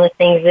dwelling on the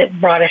things that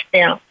brought us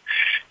down.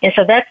 And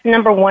so that's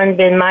number one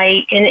been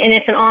and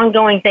it's an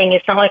ongoing thing.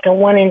 It's not like a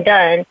one and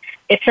done.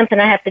 It's something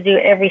I have to do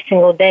every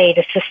single day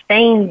to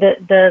sustain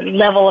the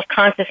level of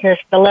consciousness,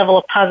 the level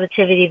of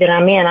positivity that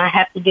I'm in. I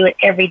have to do it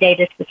every day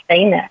to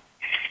sustain that.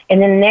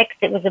 And then next,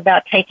 it was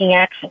about taking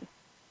action.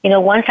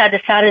 Once I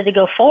decided to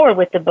go forward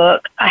with the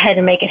book, I had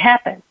to make it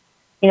happen.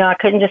 I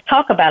couldn't just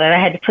talk about it. I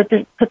had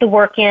to put the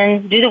work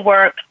in, do the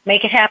work,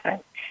 make it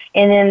happen.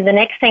 And then the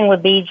next thing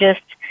would be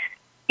just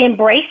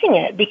embracing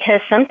it,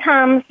 because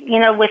sometimes,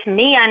 with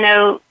me, I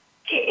know,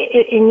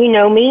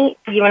 and me,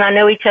 you and I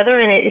know each other,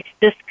 and it's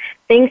just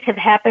things have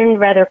happened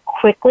rather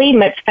quickly,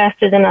 much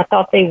faster than I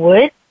thought they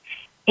would.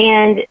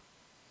 And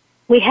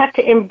we have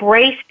to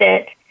embrace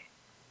that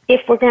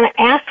if we're going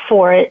to ask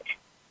for it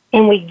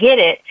and we get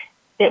it,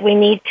 that we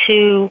need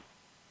to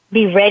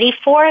be ready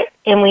for it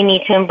and we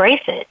need to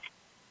embrace it.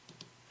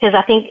 Because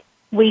I think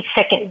we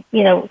tend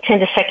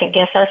to second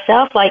guess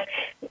ourselves. Like,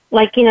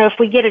 if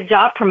we get a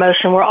job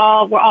promotion, we're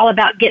all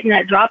about getting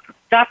that job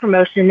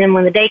promotion. And then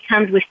when the day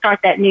comes, we start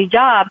that new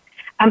job.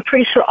 I'm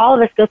pretty sure all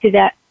of us go through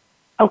that.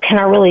 Oh, can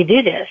I really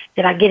do this?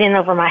 Did I get in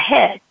over my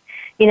head?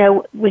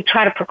 We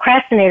try to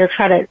procrastinate or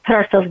try to put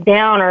ourselves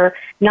down or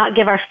not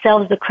give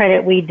ourselves the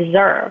credit we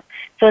deserve.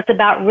 So it's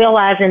about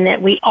realizing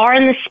that we are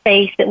in the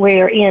space that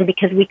we are in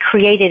because we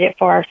created it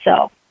for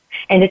ourselves,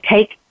 and to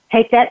take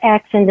that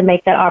action to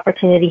make that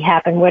opportunity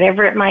happen,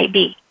 whatever it might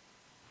be.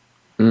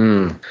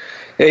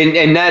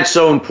 And that's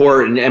so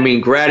important. I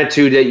mean,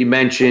 gratitude that you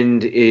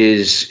mentioned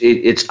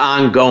it's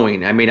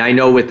ongoing. I mean, I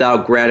know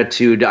without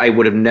gratitude, I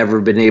would have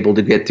never been able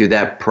to get through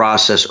that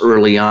process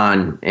early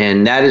on.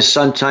 And that is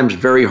sometimes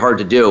very hard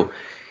to do.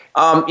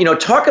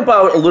 Talk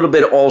about a little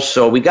bit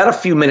also, we got a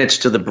few minutes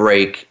to the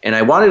break, and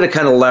I wanted to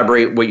kind of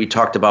elaborate what you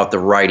talked about the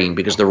writing,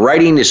 because the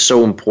writing is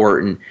so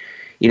important.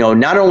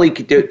 Not only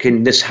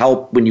can this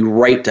help when you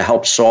write to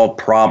help solve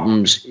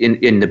problems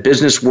in the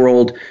business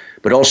world,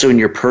 but also in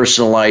your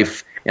personal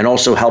life, and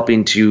also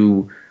helping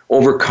to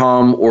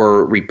overcome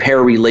or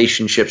repair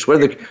relationships.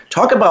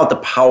 Talk about the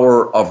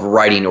power of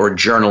writing or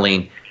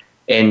journaling,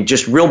 and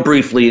just real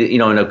briefly,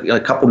 in a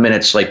couple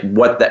minutes, like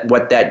what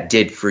that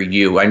did for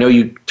you. I know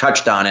you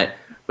touched on it,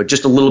 but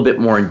just a little bit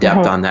more in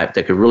depth on that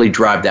could really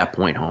drive that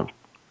point home.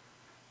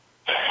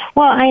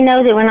 Well, I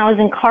know that when I was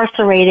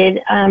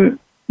incarcerated,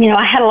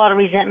 I had a lot of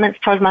resentments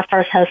towards my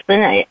first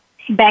husband.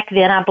 Back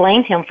then, I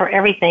blamed him for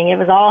everything. It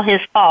was all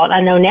his fault.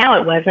 I know now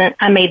it wasn't.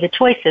 I made the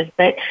choices.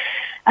 But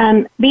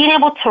being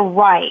able to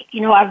write,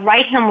 I'd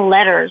write him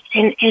letters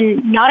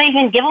and not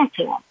even give them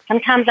to him.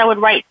 Sometimes I would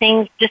write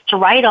things just to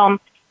write them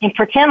and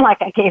pretend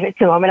like I gave it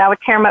to him, and I would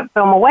tear them up,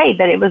 throw them away.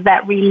 But it was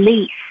that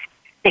release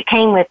that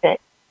came with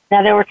it.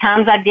 Now, there were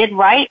times I did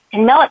write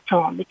and mail it to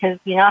him because,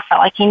 I felt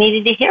like he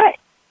needed to hear it.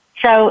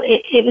 So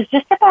it was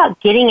just about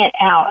getting it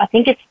out. I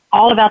think it's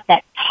all about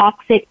that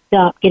toxic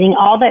dump, getting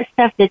all that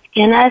stuff that's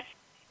in us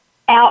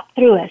out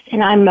through us.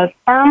 And I'm a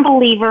firm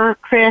believer,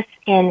 Chris,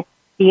 in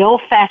the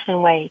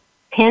old-fashioned way,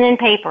 pen and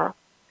paper,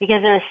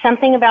 because there is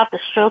something about the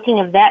stroking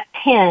of that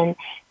pen.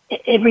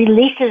 It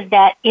releases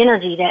that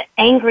energy, that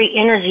angry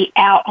energy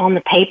out on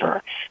the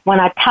paper. When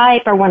I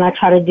type or when I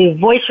try to do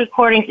voice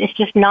recordings, it's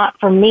just not,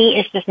 for me,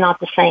 it's just not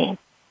the same.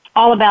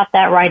 All about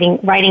that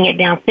writing it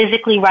down,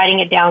 physically writing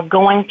it down,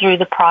 going through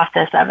the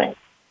process of it.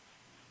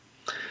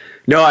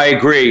 No, I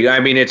agree. I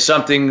mean, it's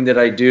something that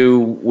I do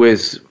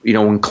with,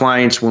 when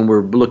clients, when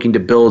we're looking to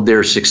build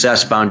their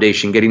success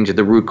foundation, getting to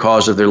the root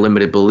cause of their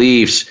limited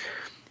beliefs.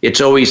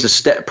 It's always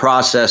the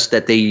process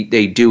that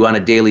they do on a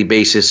daily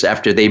basis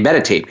after they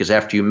meditate, because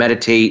after you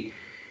meditate,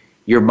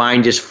 your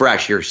mind is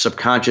fresh. Your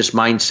subconscious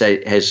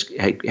mindset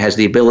has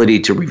the ability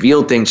to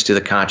reveal things to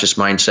the conscious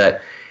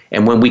mindset.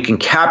 And when we can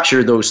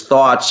capture those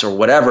thoughts or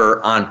whatever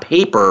on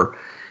paper,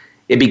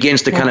 it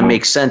begins to kind of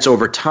make sense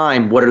over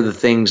time. What are the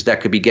things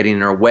that could be getting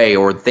in our way,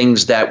 or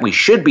things that we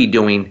should be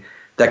doing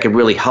that could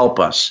really help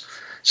us?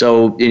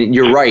 So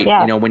you're right.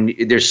 Yeah. When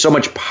there's so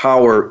much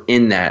power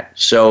in that.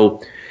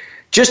 So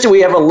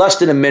we have less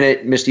than a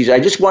minute, Misty. I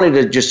just wanted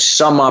to just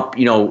sum up,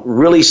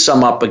 really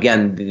sum up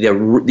again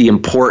the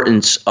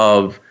importance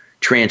of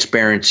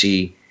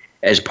transparency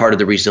as part of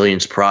the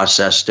resilience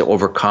process to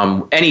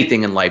overcome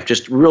anything in life.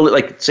 Just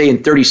really, say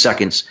in 30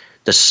 seconds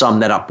to sum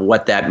that up,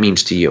 what that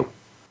means to you.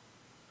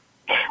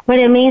 What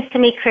it means to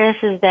me, Chris,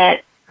 is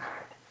that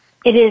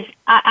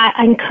I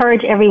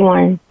encourage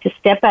everyone to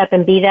step up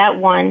and be that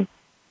one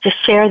to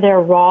share their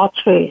raw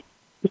truth,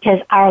 because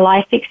our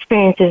life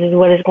experiences is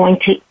what is going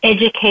to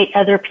educate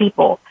other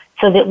people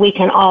so that we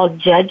can all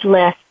judge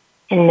less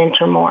and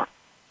mentor more.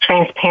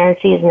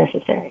 Transparency is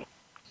necessary.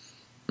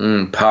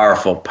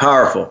 Powerful,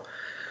 powerful.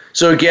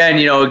 So again,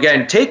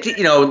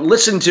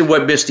 listen to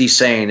what Misty's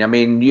saying. I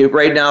mean,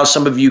 right now,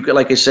 some of you,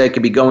 like I said,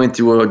 could be going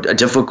through a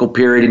difficult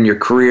period in your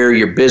career,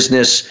 your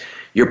business,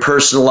 your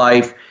personal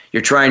life.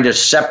 You're trying to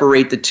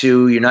separate the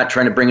two. You're not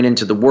trying to bring it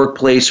into the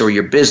workplace or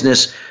your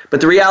business.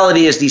 But the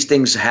reality is these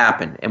things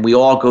happen, and we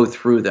all go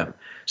through them,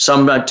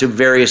 some to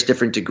various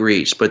different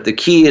degrees. But the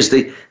key is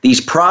that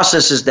these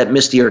processes that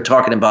Misty are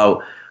talking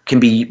about can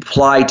be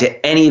applied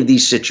to any of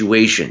these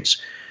situations.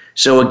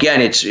 So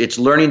again, it's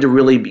learning to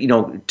really,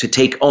 to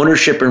take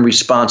ownership and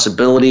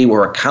responsibility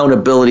or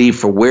accountability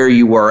for where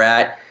you are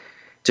at,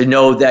 to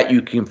know that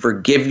you can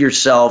forgive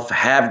yourself,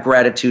 have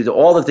gratitude,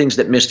 all the things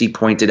that Misty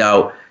pointed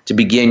out to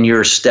begin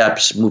your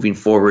steps moving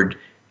forward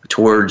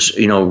towards,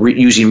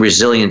 using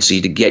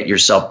resiliency to get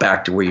yourself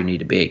back to where you need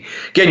to be.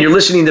 Again, you're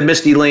listening to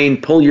Mistie Layne,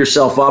 Pull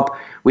Yourself Up.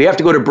 We have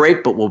to go to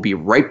break, but we'll be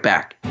right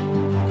back.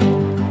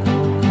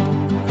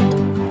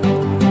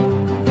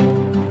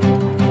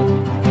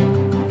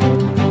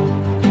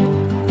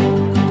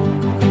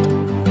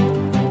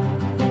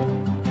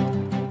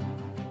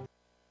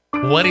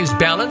 What is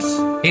balance?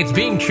 It's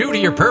being true to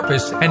your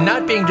purpose and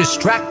not being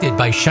distracted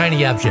by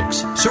shiny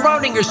objects.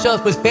 Surrounding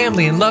yourself with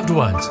family and loved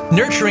ones.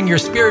 Nurturing your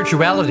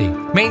spirituality.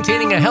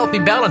 Maintaining a healthy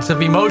balance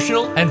of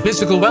emotional and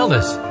physical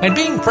wellness. And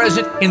being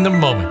present in the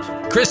moment.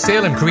 Chris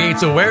Salem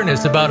creates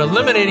awareness about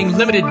eliminating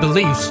limited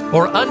beliefs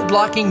or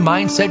unblocking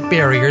mindset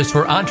barriers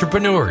for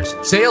entrepreneurs,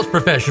 sales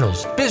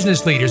professionals,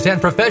 business leaders,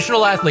 and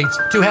professional athletes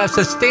to have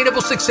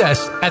sustainable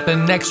success at the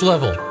next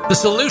level. The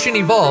solution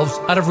evolves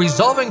out of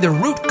resolving the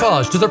root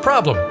cause to the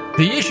problem.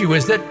 The issue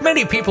is that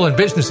many people and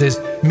businesses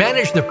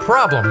manage the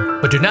problem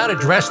but do not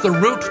address the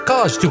root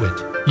cause to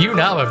it. You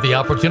now have the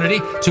opportunity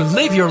to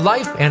live your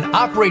life and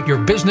operate your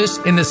business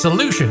in the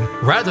solution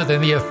rather than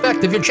the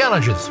effect of your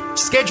challenges.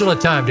 Schedule a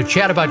time to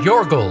chat about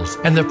your goals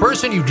and the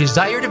person you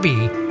desire to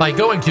be by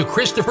going to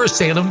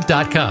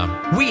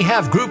ChristopherSalem.com. We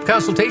have group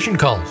consultation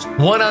calls,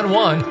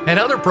 one-on-one, and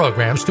other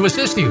programs to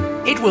assist you.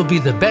 It will be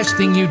the best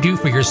thing you do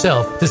for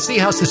yourself to see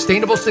how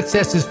sustainable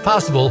success is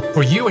possible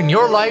for you in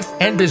your life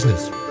and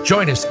business.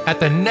 Join us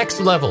at the next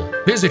level.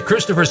 Visit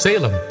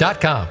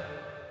ChristopherSalem.com.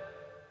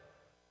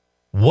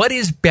 What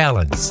is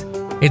balance?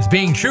 It's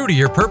being true to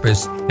your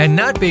purpose and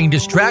not being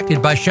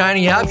distracted by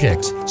shiny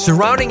objects,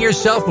 surrounding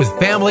yourself with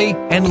family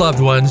and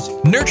loved ones,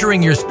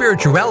 nurturing your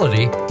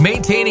spirituality,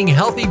 maintaining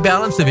healthy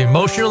balance of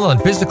emotional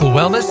and physical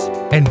wellness,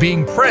 and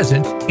being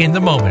present in the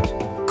moment.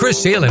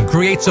 Chris Salem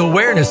creates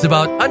awareness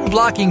about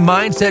unblocking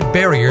mindset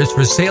barriers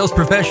for sales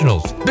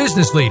professionals,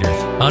 business leaders,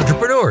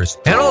 entrepreneurs,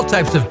 and all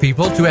types of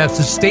people to have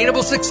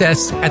sustainable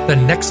success at the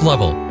next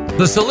level.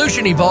 The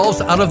solution evolves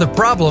out of the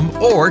problem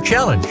or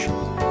challenge.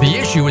 The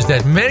issue is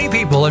that many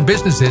people and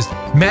businesses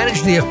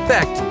manage the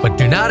effect but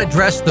do not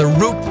address the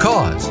root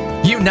cause.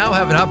 You now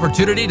have an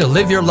opportunity to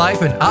live your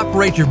life and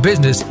operate your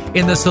business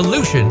in the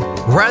solution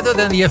rather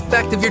than the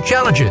effect of your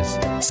challenges.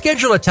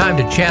 Schedule a time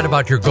to chat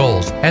about your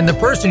goals and the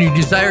person you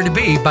desire to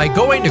be by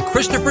going to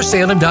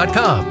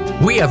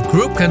ChristopherSalem.com. We have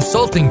group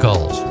consulting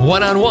calls,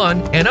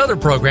 one-on-one, and other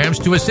programs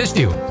to assist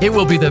you. It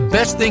will be the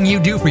best thing you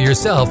do for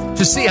yourself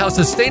to see how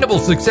sustainable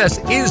success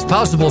is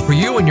possible for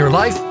you in your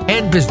life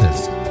and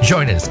business.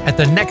 Join us at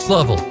the next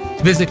level.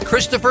 Visit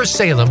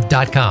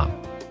ChristopherSalem.com.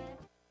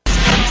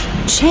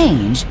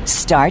 Change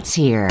starts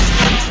here.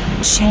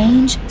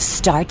 Change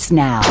starts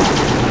now.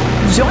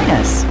 Join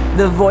us,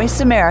 the Voice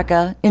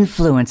America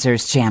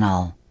Influencers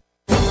Channel.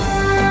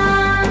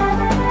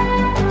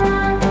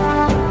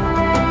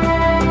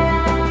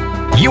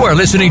 You are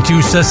listening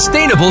to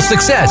Sustainable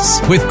Success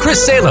with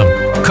Chris Salem.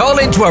 Call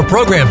into our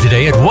program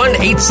today at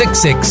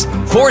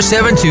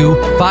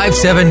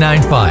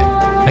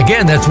 1-866-472-5795.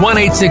 Again, that's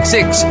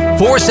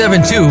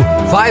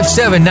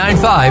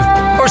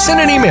 1-866-472-5795, or send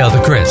an email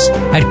to Chris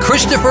at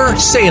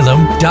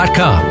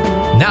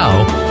ChristopherSalem.com.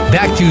 Now,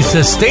 back to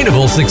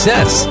Sustainable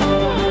Success.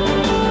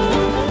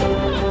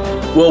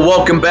 Well,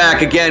 welcome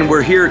back. Again,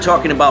 we're here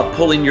talking about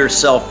pulling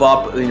yourself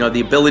up, the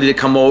ability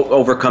to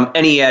overcome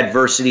any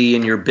adversity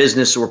in your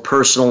business or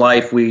personal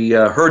life. We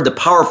heard the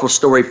powerful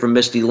story from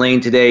Mistie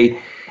Layne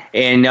today.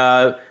 And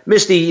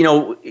Mistie,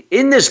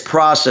 in this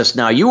process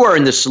now, you are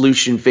in the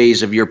solution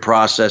phase of your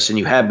process, and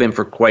you have been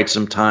for quite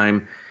some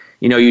time.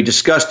 You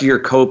discussed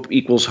your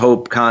C.O.P.E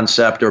HOPE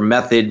concept or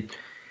method.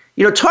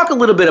 Talk a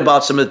little bit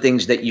about some of the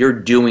things that you're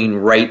doing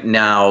right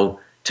now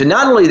to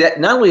not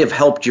only have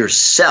helped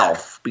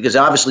yourself, because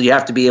obviously you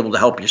have to be able to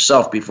help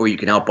yourself before you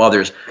can help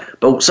others,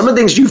 but some of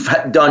the things you've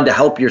done to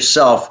help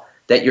yourself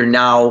that you're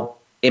now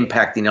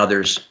impacting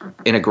others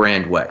in a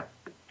grand way.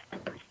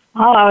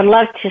 Oh, I would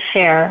love to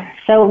share.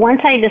 So once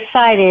I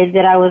decided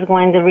that I was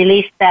going to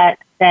release that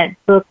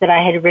book that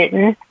I had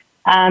written,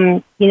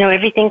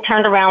 everything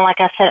turned around. Like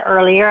I said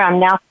earlier, I'm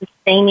now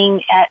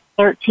sustaining at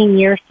 13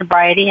 years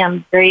sobriety.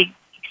 I'm very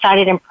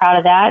excited and proud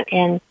of that.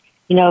 And,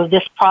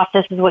 this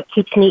process is what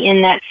keeps me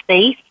in that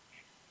space.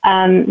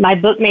 My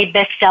book made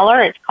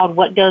bestseller. It's called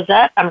What Goes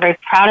Up. I'm very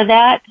proud of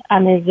that.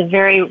 It's a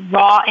very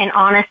raw and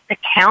honest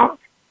account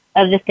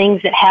of the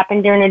things that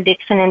happen during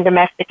addiction and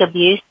domestic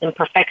abuse and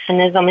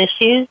perfectionism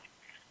issues.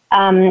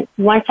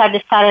 Once I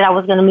decided I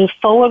was going to move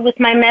forward with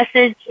my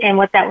message and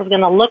what that was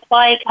going to look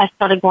like, I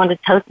started going to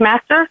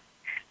Toastmasters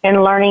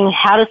and learning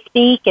how to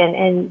speak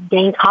and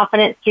gain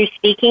confidence through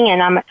speaking.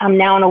 And I'm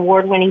now an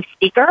award-winning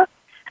speaker.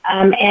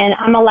 And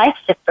I'm a life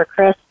shifter,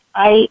 Chris.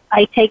 I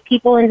take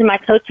people into my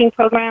coaching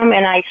program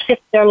and I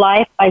shift their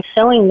life by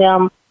showing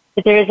them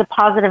that there is a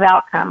positive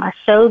outcome. I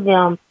show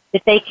them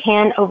that they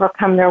can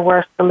overcome their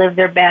worst to live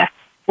their best,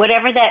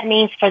 whatever that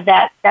means for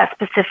that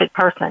specific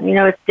person.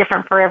 It's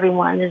different for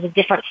everyone. There's a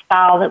different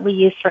style that we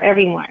use for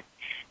everyone.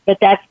 But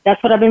that's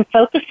what I've been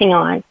focusing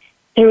on.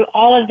 Through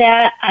all of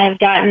that, I've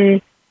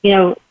gotten,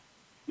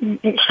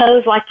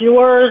 shows like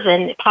yours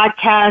and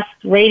podcasts,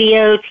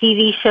 radio,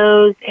 TV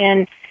shows,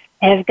 and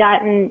have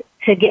gotten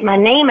to get my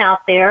name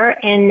out there.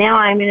 And now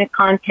I'm in a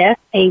contest,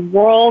 a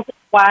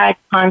worldwide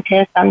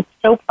contest. I'm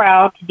so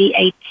proud to be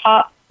a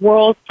top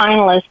world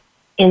finalist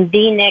in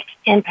The Next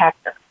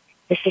Impactor.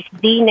 This is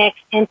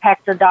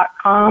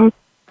thenextimpactor.com.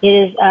 It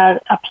is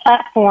a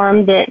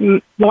platform that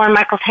Lauren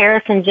Michaels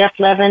Harris and Jeff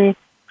Levin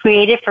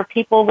created for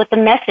people with a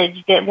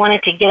message that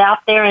wanted to get out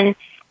there and,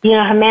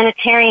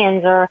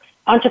 humanitarians or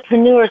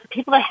entrepreneurs,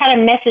 people that had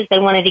a message they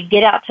wanted to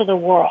get out to the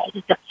world.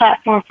 It's a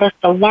platform for us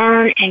to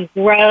learn and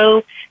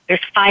grow. There's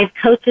 5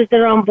 coaches that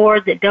are on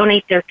board that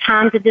donate their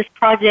time to this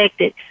project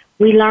that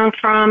we learn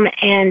from,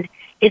 and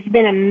it's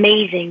been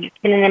amazing. It's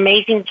been an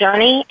amazing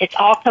journey. It's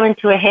all coming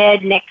to a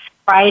head next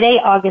Friday,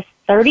 August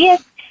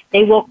 30th.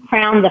 They will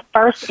crown the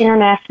first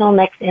international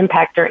Next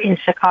Impactor in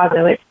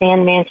Chicago at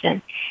Sand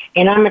Mansion.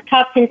 And I'm a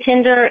top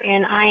contender,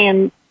 and I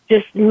am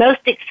just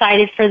most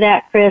excited for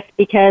that, Chris,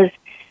 because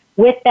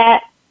with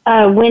that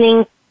with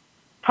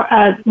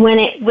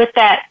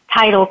that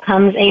title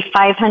comes a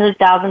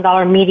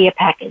 $500,000 media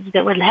package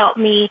that would help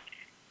me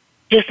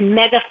just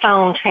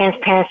megaphone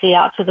transparency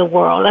out to the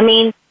world. I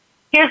mean,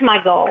 here's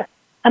my goal.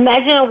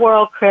 Imagine a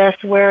world,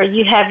 Chris, where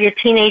you have your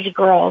teenage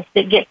girls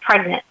that get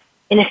pregnant,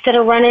 and instead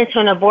of running to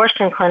an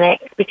abortion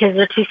clinic because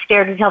they're too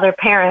scared to tell their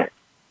parents,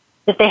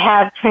 that they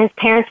have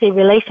transparency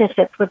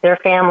relationships with their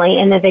family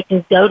and that they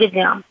can go to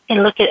them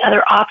and look at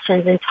other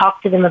options and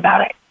talk to them about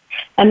it.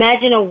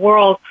 Imagine a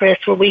world, Chris,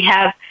 where we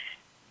have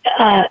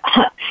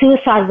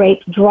suicide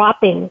rates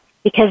dropping,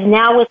 because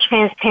now with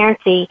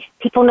transparency,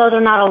 people know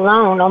they're not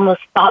alone on those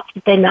thoughts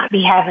that they might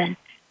be having,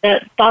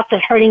 the thoughts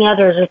of hurting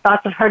others or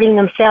thoughts of hurting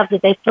themselves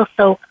that they feel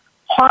so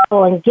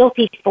horrible and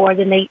guilty for,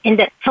 then they end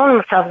up killing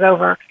themselves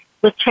over.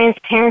 With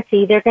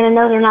transparency, they're going to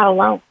know they're not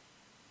alone.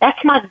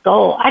 That's my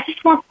goal. I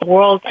just want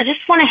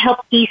to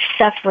help ease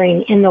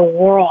suffering in the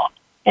world.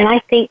 And I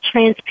think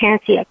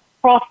transparency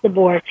across the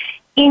board,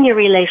 in your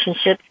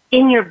relationships,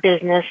 in your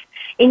business,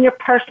 in your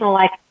personal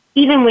life,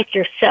 even with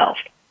yourself,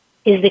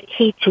 is the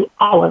key to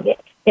all of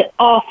it. It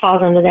all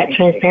falls under that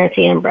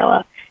transparency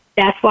umbrella.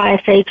 That's why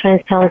I say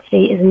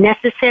transparency is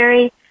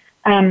necessary.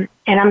 And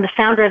I'm the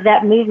founder of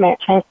that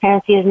movement.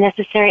 Transparency is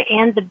necessary,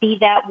 and the Be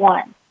That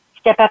One.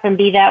 Step up and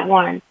be that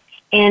one.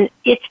 And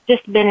it's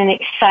just been an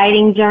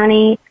exciting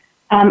journey.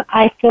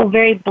 I feel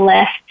very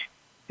blessed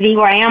to be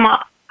where I am.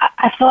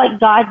 I feel like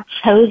God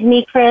chose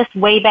me, Chris,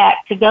 way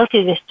back to go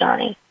through this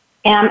journey.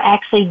 And I'm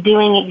actually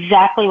doing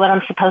exactly what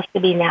I'm supposed to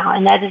be now.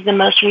 And that is the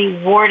most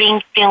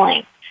rewarding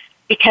feeling.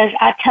 Because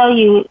I tell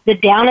you, the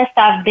downest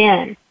I've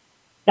been,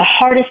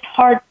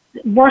 the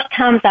worst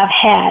times I've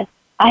had,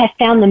 I have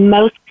found the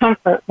most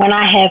comfort when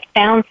I have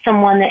found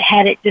someone that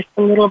had it just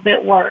a little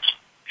bit worse.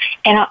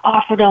 And I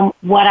offered them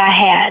what I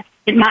had.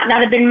 It might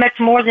not have been much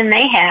more than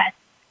they had,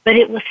 but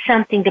it was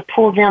something to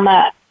pull them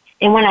up.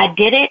 And when I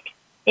did it,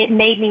 it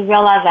made me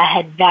realize I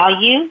had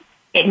value.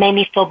 It made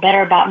me feel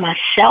better about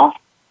myself.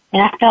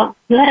 And I felt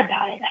good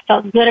about it. I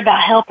felt good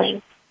about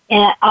helping.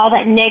 And all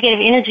that negative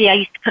energy I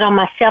used to put on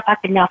myself, I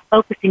could now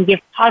focus and give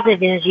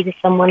positive energy to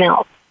someone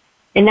else.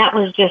 And that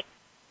was just,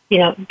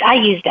 I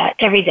use that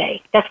every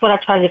day. That's what I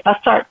try to do. If I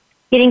start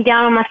getting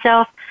down on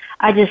myself,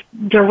 I just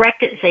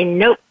direct it and say,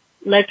 nope,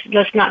 let's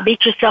not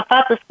beat yourself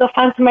up. Let's go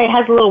find somebody that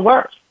has a little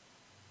worse,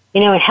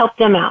 and help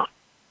them out.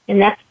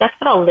 And that's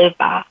what I'll live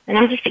by. And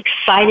I'm just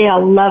excited. I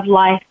love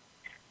life.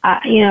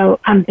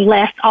 I'm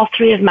blessed. All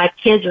three of my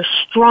kids are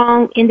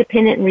strong,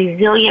 independent, and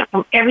resilient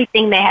from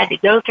everything they had to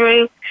go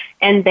through.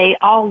 And they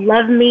all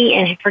love me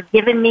and have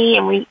forgiven me.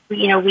 And we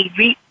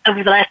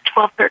over the last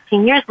 12,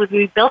 13 years, we've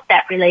rebuilt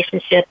that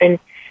relationship. And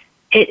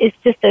it's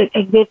just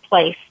a good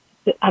place.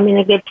 I'm in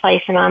a good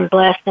place, and I'm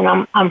blessed, and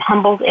I'm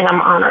humbled, and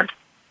I'm honored.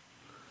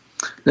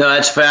 No,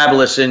 that's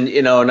fabulous, and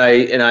I'm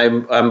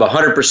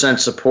 100%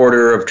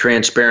 supporter of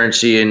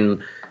transparency,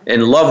 and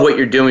love what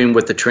you're doing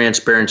with the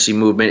transparency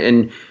movement.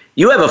 And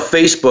you have a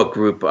Facebook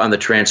group on the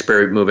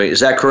transparency movement.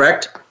 Is that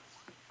correct?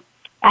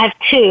 I have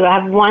two. I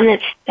have one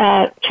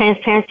that's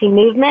transparency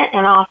movement,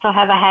 and I also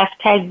have a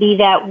hashtag Be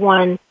That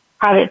One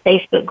private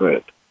Facebook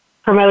group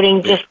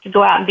promoting just to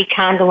go out and be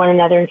kind to one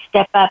another and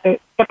step up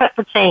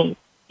for change.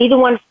 Be the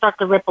one to start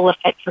the ripple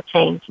effect for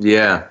change.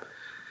 Yeah.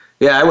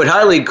 Yeah, I would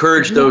highly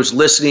encourage those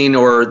listening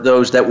or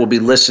those that will be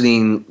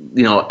listening,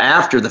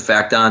 after the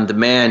fact on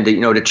demand,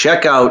 to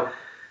check out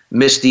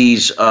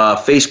Mistie's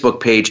Facebook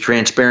page,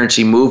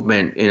 Transparency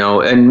Movement,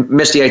 and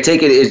Mistie, I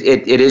take it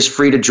is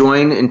free to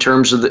join in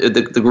terms of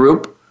the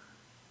group?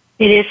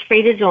 It is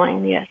free to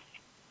join, yes.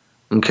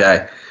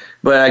 Okay.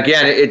 But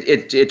again,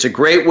 it's a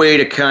great way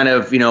to kind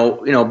of,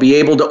 be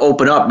able to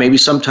open up. Maybe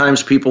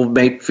sometimes people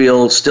may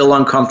feel still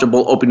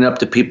uncomfortable opening up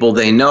to people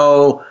they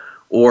know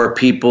or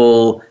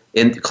people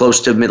close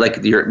to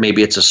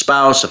maybe it's a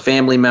spouse, a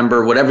family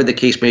member, whatever the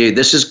case may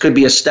be. Could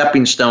be a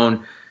stepping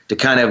stone to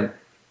kind of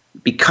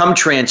become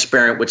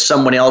transparent with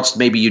someone else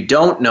maybe you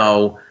don't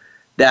know,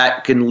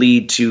 that can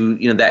lead to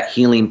that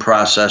healing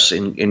process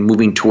and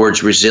moving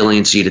towards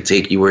resiliency to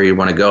take you where you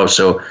want to go.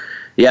 So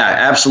yeah,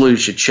 absolutely, you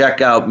should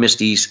check out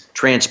Mistie's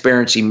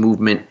Transparency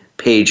Movement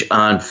page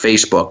on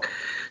Facebook.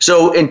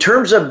 So in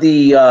terms of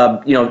the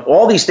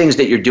all these things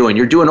that you're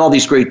doing all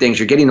these great things,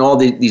 you're getting all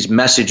these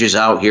messages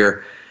out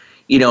here,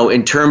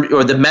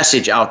 or the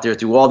message out there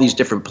through all these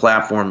different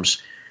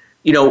platforms.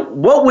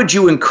 What would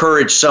you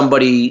encourage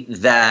somebody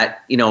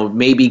that,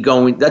 maybe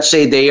going, let's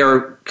say they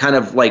are kind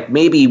of like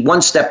maybe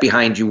one step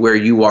behind you where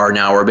you are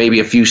now, or maybe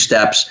a few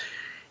steps,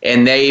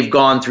 and they've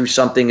gone through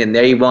something and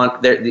they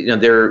want,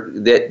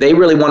 they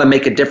really want to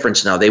make a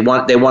difference now. They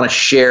want to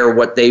share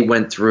what they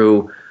went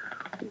through.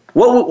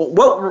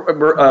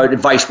 What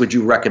advice would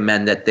you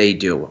recommend that they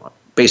do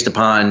based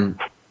upon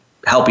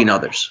helping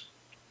others?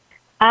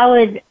 I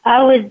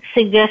would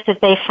suggest that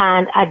they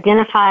find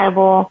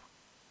identifiable,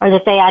 or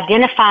that they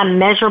identify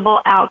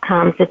measurable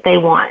outcomes that they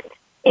want,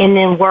 and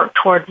then work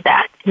towards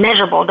that.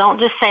 Measurable. Don't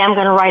just say, I'm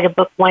going to write a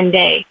book one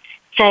day.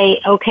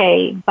 Say,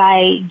 okay,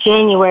 by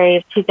January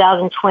of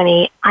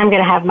 2020, I'm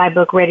going to have my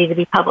book ready to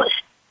be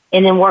published,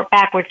 and then work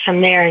backwards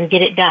from there and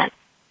get it done.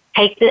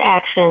 Take the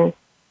action,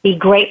 be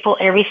grateful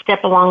every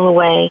step along the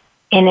way,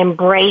 and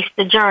embrace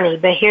the journey.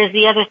 But here's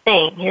the other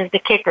thing. Here's the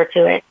kicker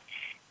to it.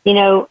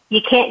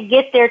 You can't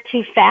get there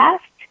too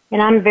fast.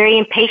 And I'm very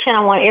impatient.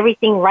 I want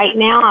everything right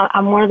now.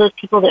 I'm one of those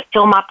people that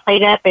fill my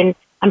plate up and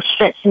I'm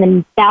stretched in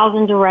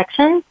 1,000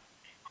 directions.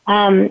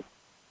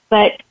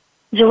 But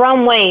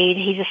Jerome Wade,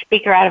 he's a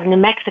speaker out of New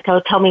Mexico,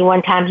 told me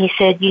one time, he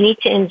said, you need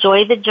to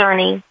enjoy the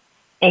journey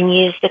and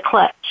use the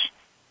clutch.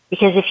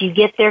 Because if you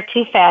get there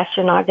too fast,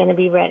 you're not going to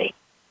be ready.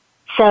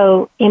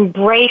 So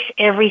embrace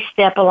every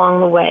step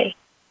along the way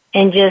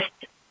and just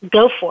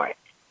go for it.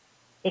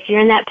 If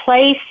you're in that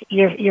place,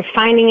 you're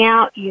finding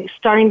out, you're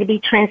starting to be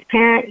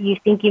transparent, you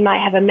think you might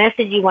have a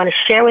message you want to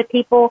share with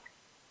people,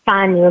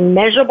 find your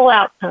measurable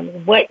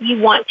outcomes, what you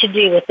want to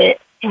do with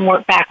it, and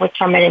work backwards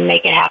from it and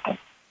make it happen.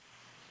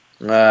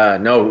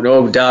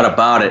 No doubt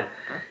about it.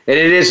 And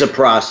it is a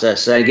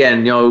process.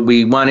 Again,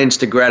 we want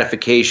instant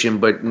gratification,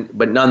 but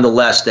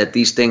nonetheless, that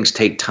these things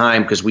take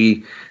time, because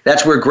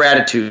that's where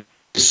gratitude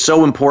is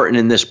so important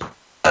in this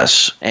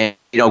process. And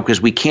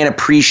because we can't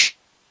appreciate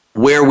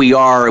where we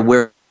are and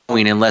where we're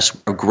going unless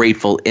we're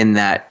grateful in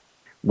that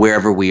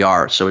wherever we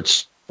are. So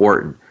it's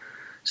important.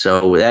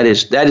 So that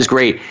is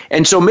great.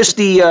 And so,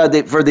 Mistie,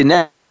 for the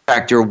next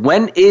factor,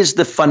 when is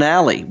the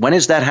finale? When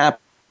is that happening?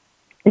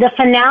 The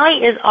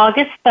finale is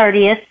August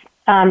 30th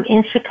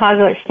in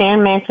Chicago at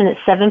Stan Mansion at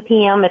 7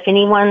 p.m. If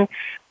anyone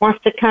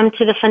wants to come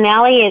to the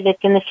finale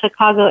that's in the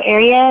Chicago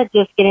area,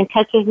 just get in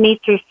touch with me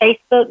through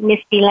Facebook,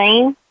 Mistie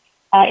Layne,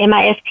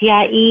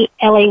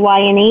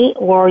 MistieLayne,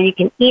 or you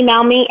can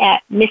email me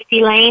at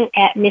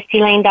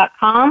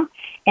mistielayne@mistielayne.com.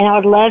 And I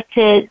would love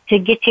to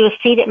get you a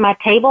seat at my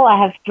table. I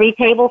have 3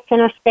 tables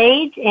center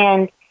stage,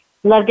 and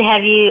love to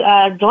have you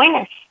join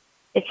us.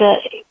 It's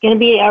going to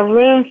be a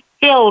room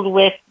filled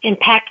with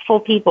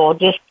impactful people,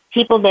 just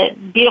people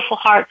beautiful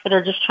hearts that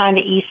are just trying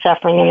to ease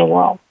suffering in the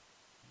world.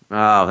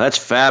 Oh, that's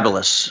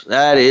fabulous.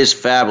 That is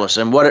fabulous.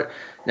 And what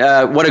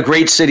a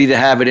great city to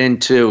have it in,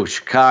 too,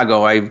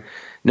 Chicago. I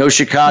know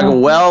Chicago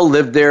well,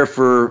 lived there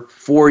for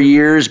 4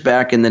 years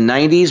back in the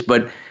 90s,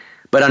 but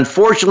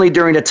unfortunately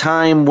during a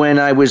time when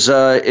I was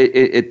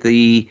at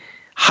the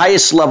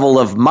highest level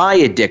of my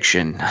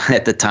addiction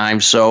at the time.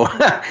 So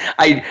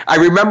I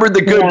remember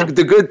the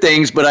good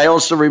things, but I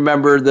also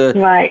remember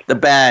the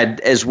bad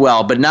as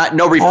well. But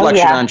no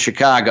reflection on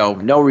Chicago.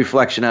 No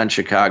reflection on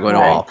Chicago at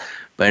all.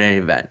 But in any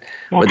event,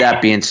 with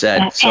that being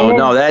said,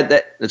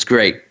 that's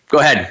great. Go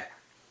ahead.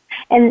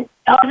 And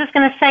I was just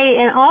going to say,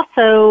 and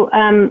also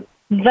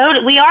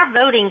we are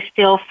voting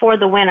still for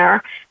the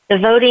winner. The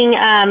voting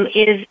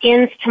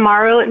ends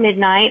tomorrow at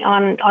midnight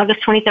on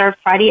August 23rd,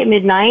 Friday at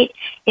midnight.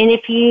 And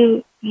if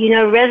you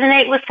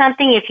resonate with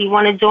something, if you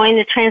want to join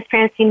the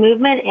transparency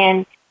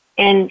movement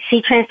and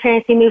see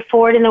transparency move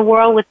forward in the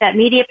world with that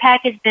media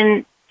package,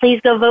 then please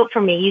go vote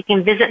for me. You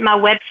can visit my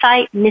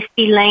website,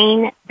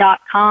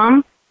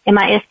 MistieLayne.com,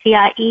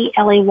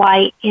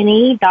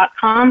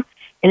 MistieLayne.com,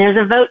 and there's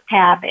a vote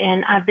tab.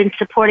 And I've been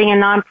supporting a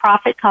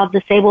nonprofit called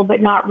Disabled But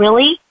Not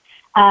Really.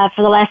 For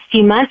the last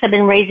few months, I've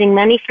been raising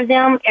money for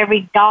them.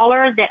 Every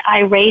dollar that I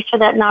raise for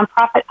that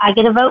nonprofit, I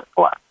get a vote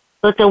for.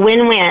 So it's a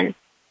win-win.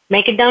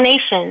 Make a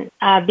donation.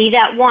 Be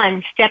that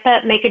one. Step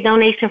up, make a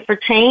donation for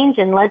change,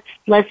 and let's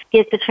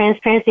get the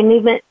transparency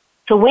movement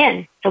to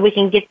win so we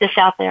can get this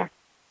out there.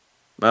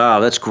 Oh,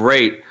 that's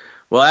great.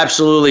 Well,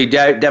 absolutely.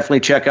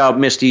 Definitely check out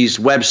Mistie's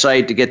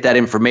website to get that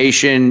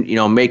information.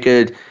 Make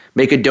a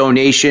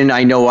donation.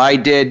 I know I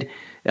did.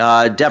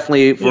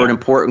 Definitely for an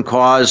important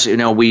cause.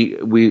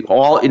 We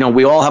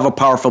all have a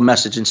powerful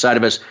message inside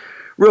of us.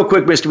 Real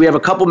quick, Mistie, we have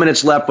a couple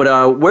minutes left,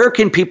 but where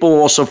can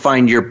people also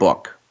find your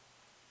book?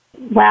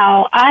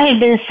 Wow, I have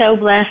been so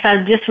blessed.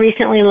 I've just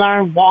recently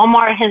learned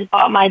Walmart has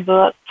bought my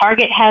book,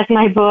 Target has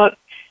my book,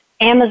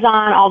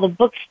 Amazon, all the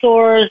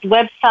bookstores,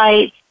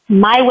 websites,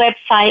 my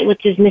website,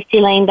 which is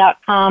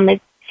MistieLayne.com.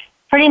 It's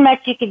pretty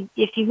much,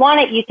 if you want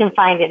it, you can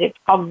find it. It's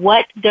called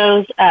What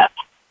Goes Up.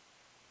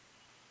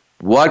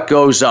 What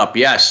Goes Up,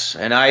 yes.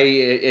 And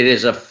it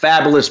is a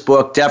fabulous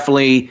book,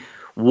 definitely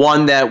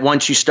one that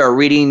once you start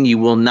reading, you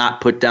will not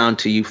put down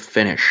till you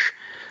finish.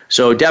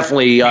 So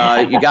definitely,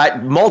 you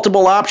got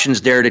multiple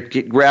options there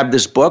to grab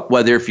this book,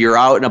 whether if you're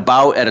out and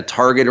about at a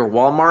Target or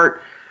Walmart,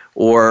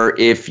 or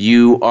if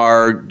you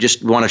are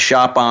just want to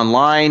shop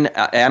online,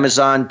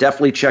 Amazon,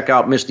 definitely check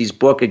out Mistie's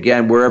book.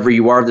 Again, wherever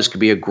you are, this could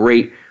be a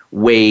great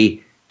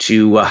way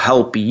to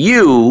help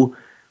you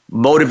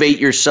motivate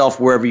yourself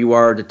wherever you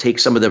are to take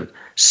some of the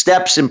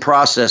steps and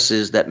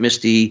processes that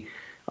Mistie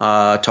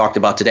talked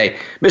about today.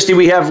 Mistie,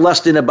 we have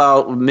less than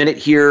about a minute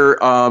here.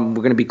 We're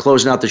going to be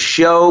closing out the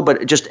show,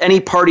 but just any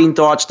parting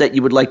thoughts that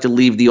you would like to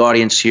leave the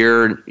audience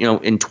here,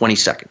 in 20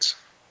 seconds.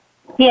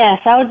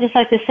 Yes, I would just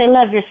like to say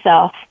love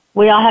yourself.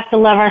 We all have to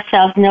love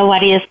ourselves.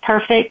 Nobody is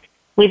perfect.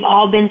 We've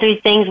all been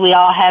through things. We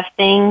all have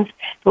things,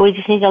 but we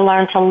just need to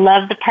learn to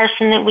love the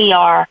person that we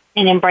are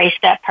and embrace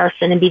that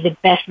person and be the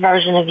best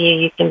version of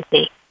you can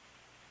be.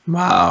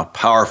 Wow,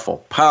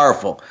 powerful,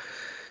 powerful.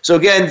 So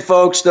again,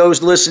 folks,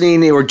 those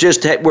listening or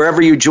just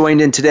wherever you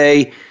joined in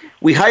today,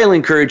 we highly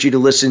encourage you to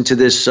listen to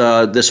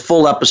this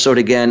full episode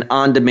again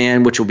on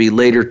demand, which will be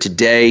later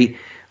today.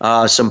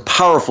 Some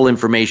powerful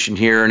information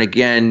here. And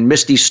again,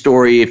 Mistie's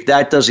story, if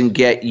that doesn't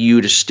get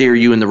you to steer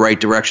you in the right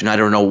direction, I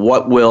don't know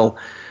what will.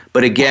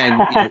 But again,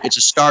 it's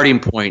a starting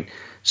point.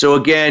 So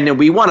again,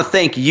 we want to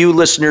thank you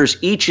listeners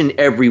each and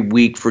every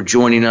week for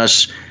joining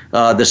us.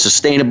 The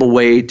sustainable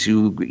way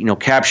to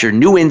capture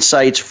new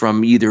insights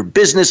from either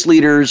business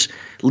leaders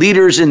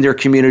in their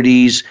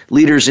communities,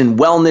 leaders in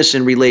wellness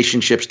and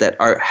relationships that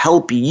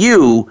help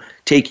you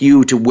take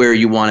you to where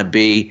you want to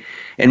be.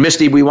 And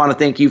Mistie, we want to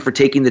thank you for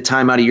taking the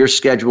time out of your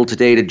schedule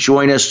today to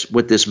join us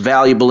with this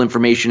valuable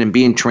information and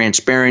being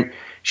transparent,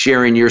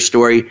 sharing your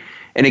story.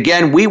 And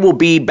again, we will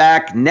be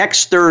back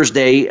next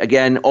Thursday,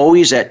 again,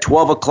 always at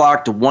 12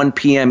 o'clock to 1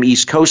 p.m.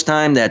 East Coast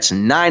time. That's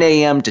 9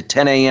 a.m. to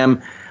 10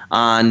 a.m.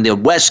 on the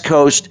West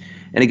Coast.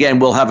 And again,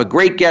 we'll have a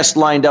great guest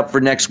lined up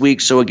for next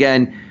week. So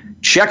again,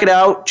 check it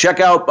out. Check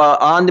out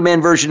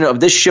on-demand version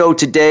of this show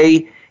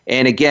today.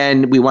 And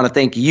again, we want to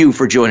thank you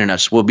for joining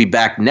us. We'll be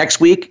back next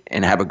week,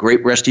 and have a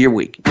great rest of your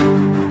week.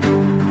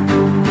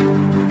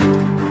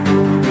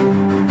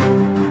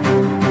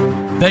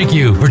 Thank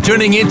you for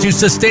tuning in to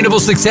Sustainable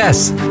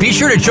Success. Be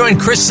sure to join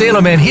Chris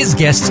Salem and his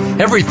guests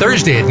every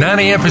Thursday at 9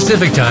 a.m.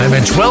 Pacific Time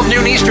and 12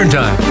 noon Eastern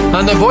Time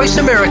on the Voice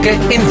America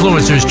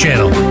Influencers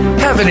Channel.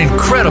 Have an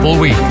incredible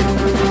week.